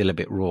Gabriel is still a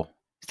bit raw,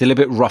 still a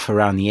bit rough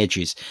around the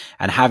edges,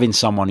 and having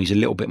someone who's a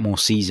little bit more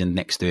seasoned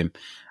next to him,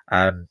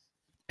 a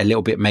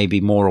little bit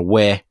maybe more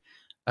aware,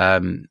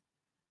 and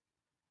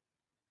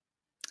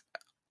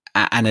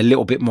a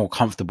little bit more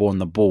comfortable on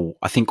the ball.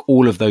 I think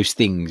all of those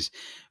things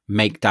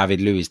make David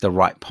Luiz the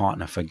right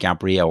partner for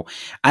Gabriel.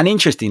 And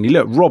interestingly,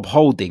 look, Rob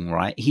Holding,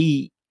 right?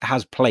 He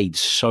has played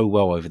so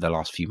well over the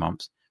last few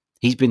months.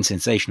 He's been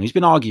sensational. He's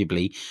been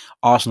arguably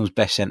Arsenal's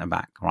best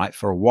centre-back, right,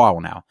 for a while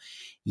now.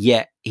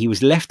 Yet he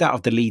was left out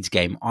of the Leeds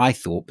game, I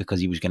thought,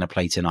 because he was going to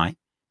play tonight.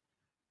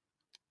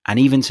 And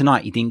even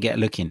tonight, he didn't get a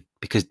look in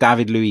because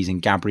David Luiz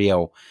and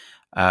Gabriel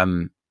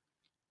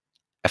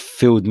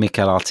filled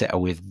Mikel Arteta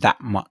with that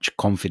much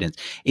confidence.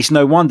 It's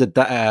no wonder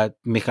that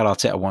Mikel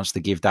Arteta wants to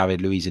give David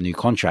Luiz a new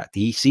contract.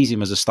 He sees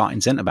him as a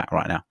starting centre-back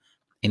right now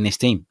in this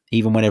team,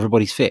 even when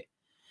everybody's fit.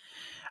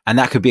 And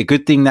that could be a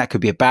good thing. That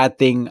could be a bad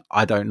thing.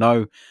 I don't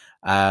know.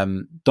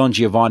 Don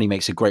Giovanni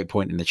makes a great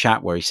point in the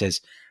chat where he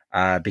says,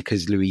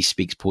 because Luiz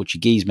speaks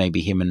Portuguese,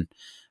 maybe him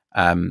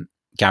and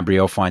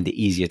Gabriel find it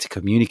easier to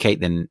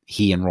communicate than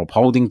he and Rob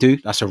Holding do.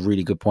 That's a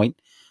really good point.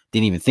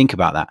 Didn't even think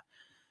about that.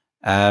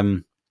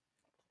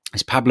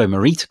 Is Pablo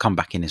Marita come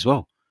back in as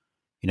well?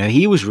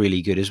 He was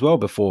really good as well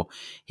before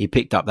he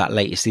picked up that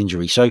latest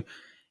injury. So,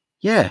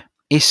 yeah,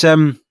 it's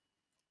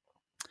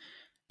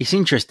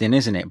interesting,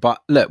 isn't it?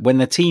 But look, when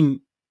the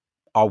team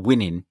are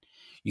winning,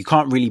 you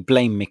can't really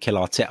blame Mikel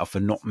Arteta for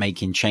not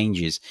making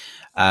changes.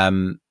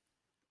 That's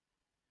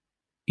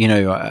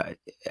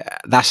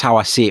how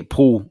I see it.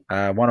 Paul,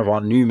 one of our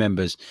new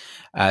members,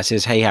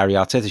 says, "Hey, Harry,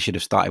 Arteta should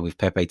have started with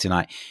Pepe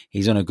tonight.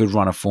 He's on a good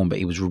run of form, but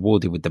he was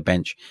rewarded with the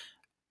bench.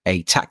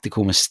 A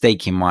tactical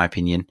mistake, in my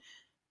opinion.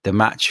 The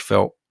match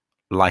felt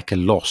like a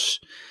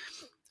loss."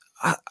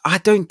 I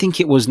don't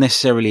think it was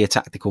necessarily a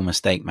tactical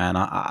mistake, man.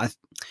 I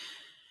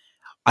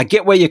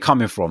get where you're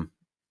coming from,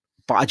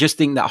 but I just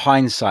think that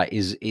hindsight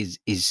is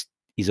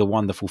a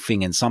wonderful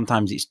thing, and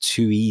sometimes it's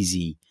too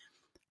easy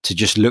to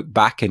just look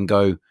back and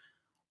go,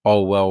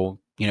 "Oh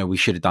well, we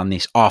should have done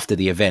this after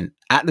the event."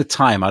 At the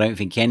time, I don't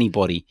think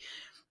anybody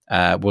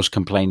was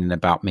complaining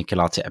about Mikel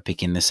Arteta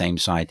picking the same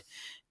side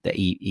that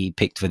he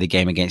picked for the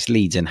game against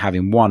Leeds, and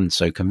having won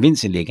so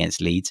convincingly against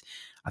Leeds,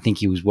 I think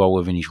he was well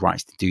within his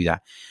rights to do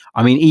that.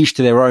 I mean, each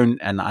to their own,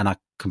 and I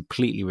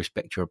completely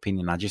respect your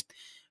opinion.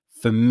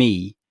 For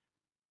me,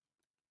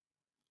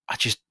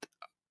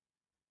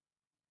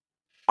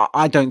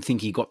 I don't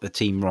think he got the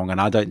team wrong,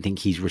 and I don't think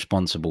he's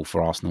responsible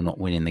for Arsenal not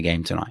winning the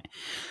game tonight.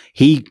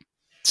 He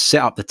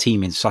set up the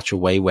team in such a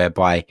way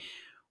whereby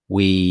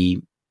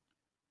we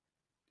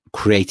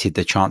created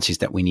the chances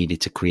that we needed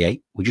to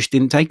create. We just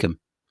didn't take them.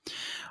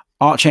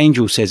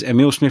 Archangel says,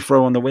 Emil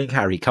Smith-Rowe on the wing,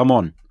 Harry, come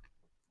on.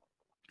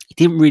 He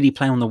didn't really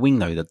play on the wing,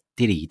 though,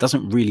 did he? He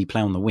doesn't really play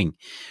on the wing.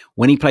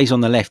 When he plays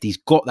on the left, he's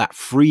got that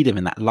freedom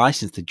and that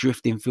license to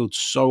drift infield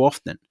so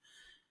often.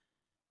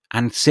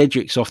 And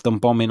Cedric's often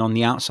bombing on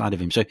the outside of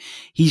him. So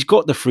he's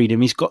got the freedom.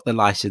 He's got the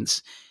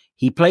license.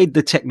 He played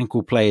the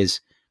technical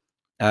players,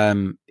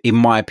 in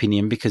my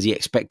opinion, because he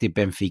expected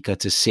Benfica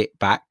to sit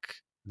back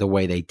the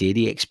way they did.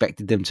 He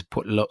expected them to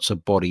put lots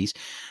of bodies.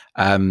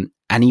 And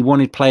he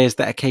wanted players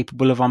that are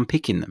capable of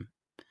unpicking them.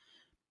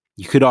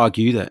 You could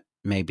argue that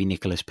maybe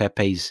Nicolas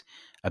Pepe's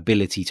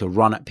ability to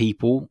run at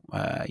people,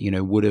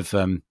 would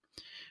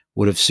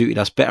have suited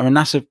us better, and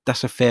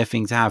that's a fair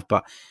thing to have.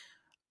 But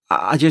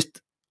I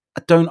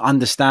don't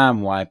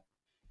understand why.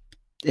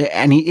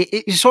 And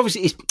it's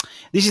obviously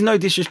this is no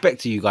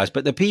disrespect to you guys,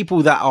 but the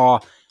people that are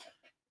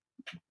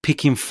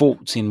picking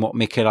faults in what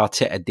Mikel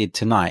Arteta did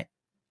tonight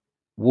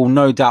will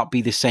no doubt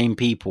be the same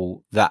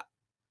people that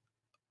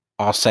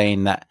are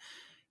saying that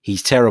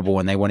he's terrible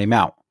and they want him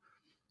out.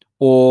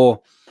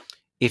 Or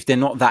if they're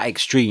not that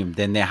extreme,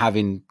 then they're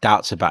having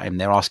doubts about him.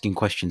 They're asking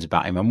questions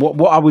about him. And what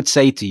I would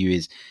say to you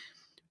is,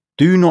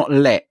 do not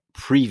let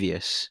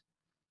previous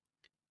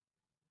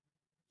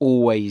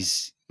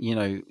always,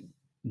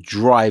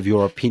 drive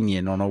your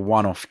opinion on a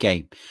one-off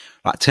game.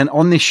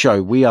 On this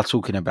show, we are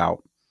talking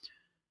about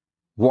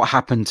what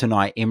happened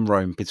tonight in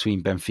Rome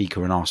between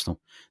Benfica and Arsenal.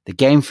 The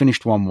game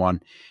finished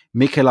 1-1.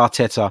 Mikel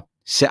Arteta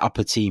set up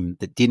a team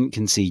that didn't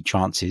concede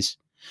chances,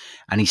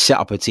 and he set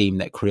up a team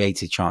that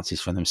created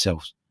chances for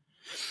themselves.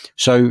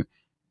 So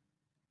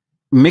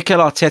Mikel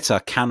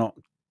Arteta cannot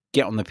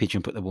get on the pitch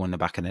and put the ball in the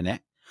back of the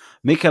net.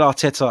 Mikel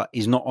Arteta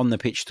is not on the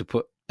pitch to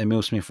put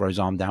Emil Smith-Rowe's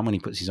arm down when he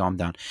puts his arm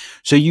down.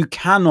 So you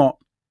cannot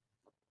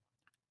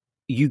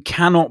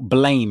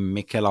blame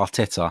Mikel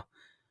Arteta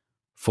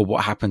for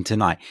what happened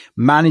tonight.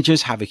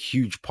 Managers have a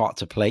huge part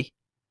to play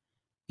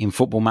in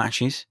football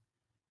matches,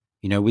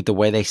 with the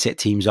way they set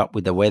teams up,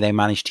 with the way they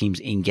manage teams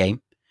in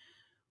game.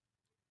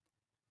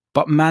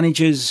 But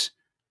managers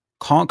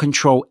can't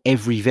control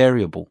every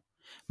variable.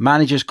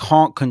 Managers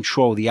can't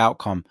control the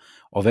outcome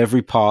of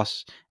every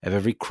pass, of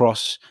every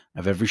cross,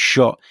 of every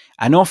shot.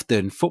 And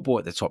often football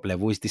at the top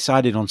level is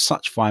decided on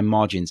such fine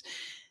margins.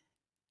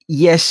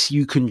 Yes,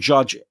 you can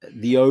judge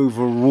the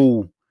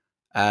overall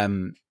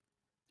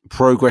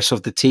progress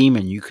of the team,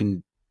 and you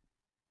can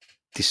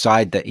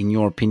decide that, in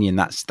your opinion,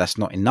 that's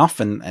not enough,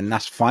 and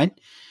that's fine.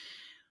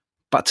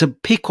 But to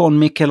pick on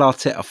Mikel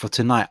Arteta for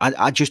tonight,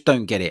 I just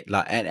don't get it.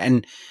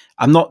 And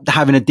I'm not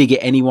having a dig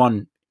at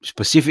anyone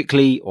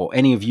specifically or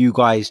any of you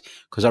guys,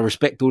 because I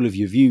respect all of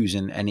your views,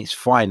 and it's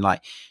fine.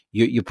 Like,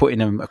 you're putting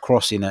them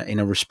across in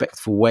a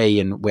respectful way,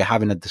 and we're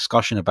having a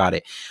discussion about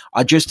it.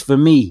 For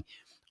me,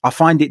 I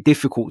find it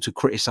difficult to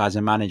criticize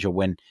a manager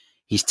when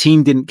his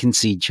team didn't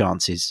concede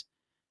chances,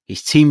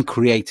 his team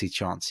created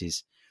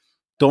chances,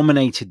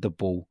 dominated the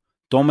ball,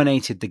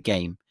 dominated the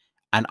game,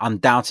 and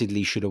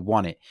undoubtedly should have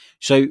won it.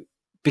 So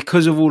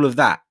because of all of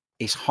that,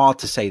 it's hard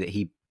to say that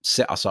he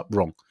set us up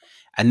wrong.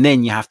 And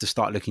then you have to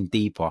start looking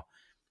deeper.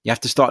 You have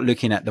to start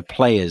looking at the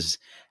players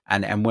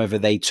and whether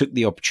they took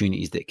the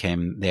opportunities that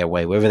came their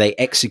way, whether they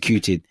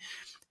executed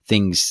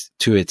things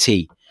to a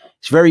T.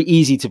 It's very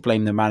easy to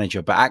blame the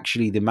manager, but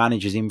actually the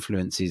manager's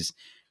influence is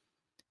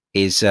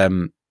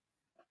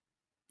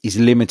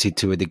limited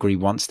to a degree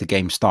once the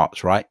game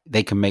starts, right?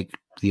 They can make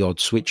the odd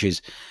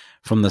switches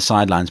from the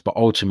sidelines, but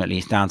ultimately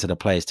it's down to the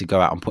players to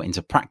go out and put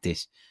into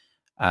practice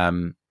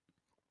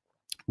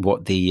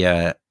what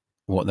the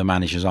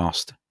manager's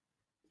asked.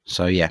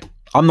 So yeah,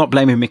 I'm not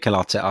blaming Mikel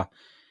Arteta.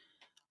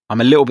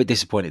 I'm a little bit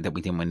disappointed that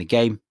we didn't win the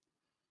game.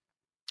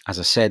 As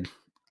I said,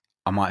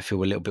 I might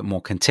feel a little bit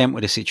more content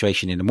with the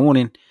situation in the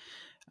morning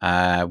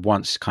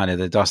once kind of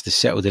the dust is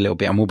settled a little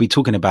bit, and we'll be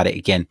talking about it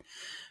again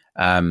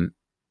from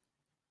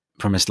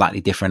a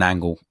slightly different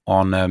angle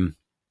on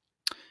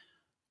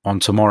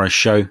tomorrow's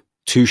show.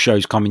 2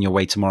 shows coming your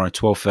way tomorrow,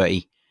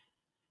 12:30,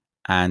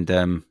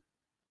 and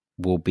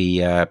we'll be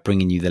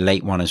bringing you the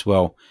late one as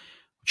well,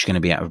 which is going to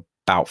be at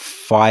about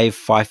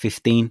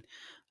 5:15.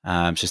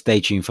 So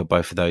stay tuned for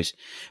both of those.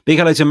 Big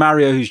hello to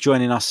Mario, who's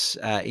joining us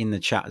in the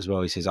chat as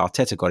well. He says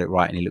Arteta got it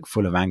right and he looked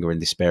full of anger and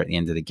despair at the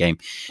end of the game.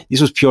 This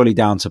was purely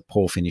down to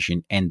poor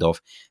finishing. End of.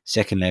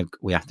 Second leg,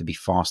 we have to be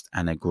fast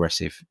and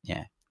aggressive.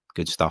 Yeah,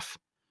 good stuff.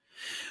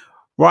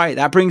 Right,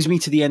 that brings me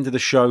to the end of the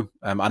show.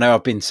 I know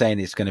I've been saying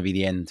it's going to be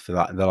the end for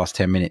the last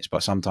 10 minutes,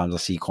 but sometimes I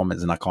see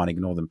comments and I can't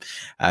ignore them.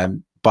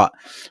 But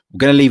we're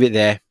going to leave it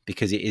there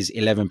because it is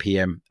 11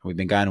 p.m. We've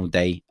been going all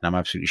day and I'm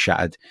absolutely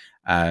shattered.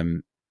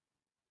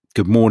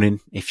 Good morning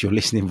if you're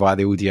listening via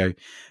the audio,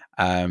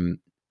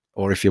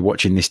 or if you're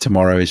watching this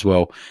tomorrow as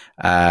well.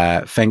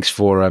 Thanks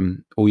for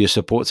all your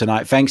support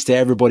tonight. Thanks to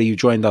everybody who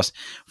joined us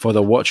for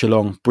the watch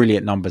along.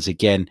 Brilliant numbers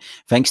again.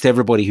 Thanks to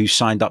everybody who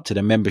signed up to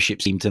the membership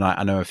team tonight.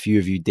 I know a few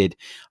of you did.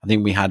 I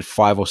think we had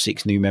 5 or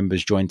 6 new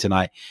members join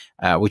tonight,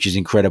 which is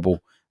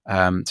incredible.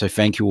 So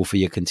thank you all for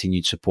your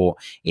continued support.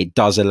 It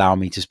does allow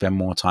me to spend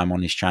more time on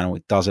this channel.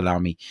 It does allow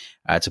me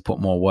to put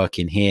more work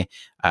in here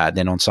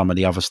than on some of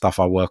the other stuff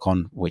I work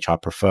on, which I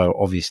prefer,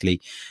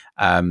 obviously.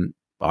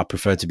 I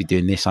prefer to be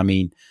doing this.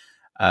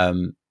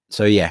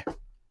 So yeah,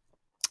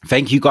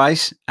 thank you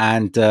guys.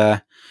 And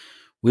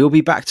we'll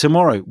be back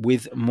tomorrow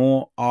with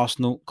more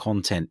Arsenal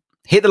content.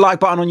 Hit the like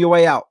button on your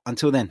way out.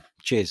 Until then,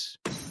 cheers.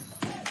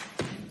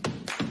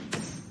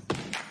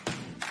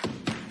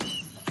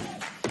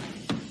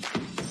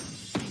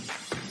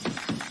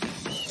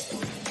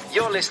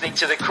 You're listening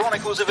to the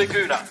Chronicles of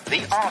Aguna,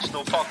 the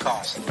Arsenal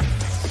podcast.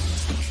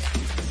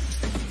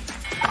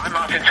 I'm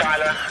Martin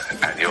Tyler,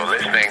 and you're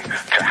listening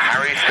to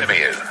Harry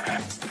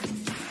Symeou.